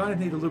yeah, we kind of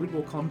need a little bit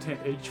more content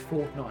each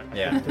fortnight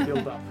to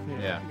build up.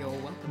 Yeah. You're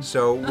welcome.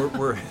 So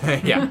we're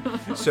yeah.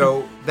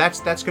 So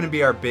that's going to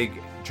be our big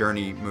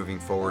journey moving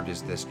forward,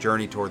 is this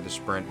journey toward the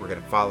sprint. We're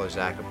going to follow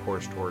Zach, of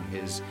course, toward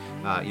his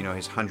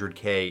his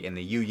 100K in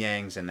the Yu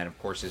Yangs, and then of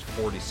course his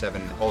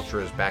 47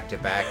 ultras back to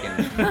back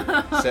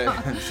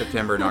in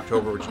September and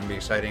October, which will be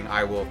exciting.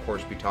 I will of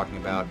course be talking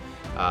about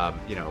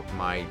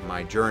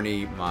my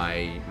journey,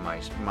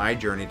 my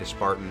journey to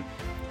Spartan.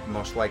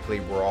 Most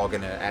likely we're all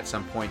going to at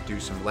some point do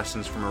some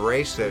lessons from a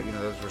race.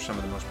 Those were some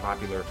of the most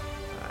popular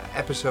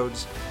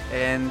episodes,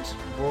 and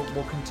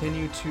we'll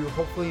continue to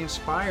hopefully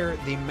inspire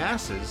the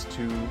masses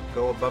to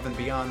go above and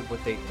beyond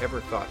what they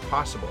ever thought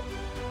possible.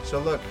 So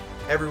look,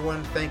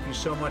 everyone, thank you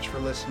so much for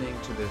listening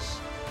to this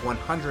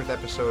 100th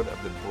episode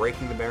of the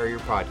Breaking the Barrier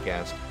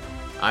podcast.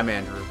 I'm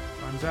Andrew.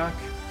 I'm Zach.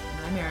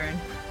 And I'm Erin.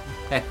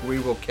 And we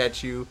will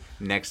catch you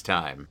next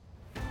time.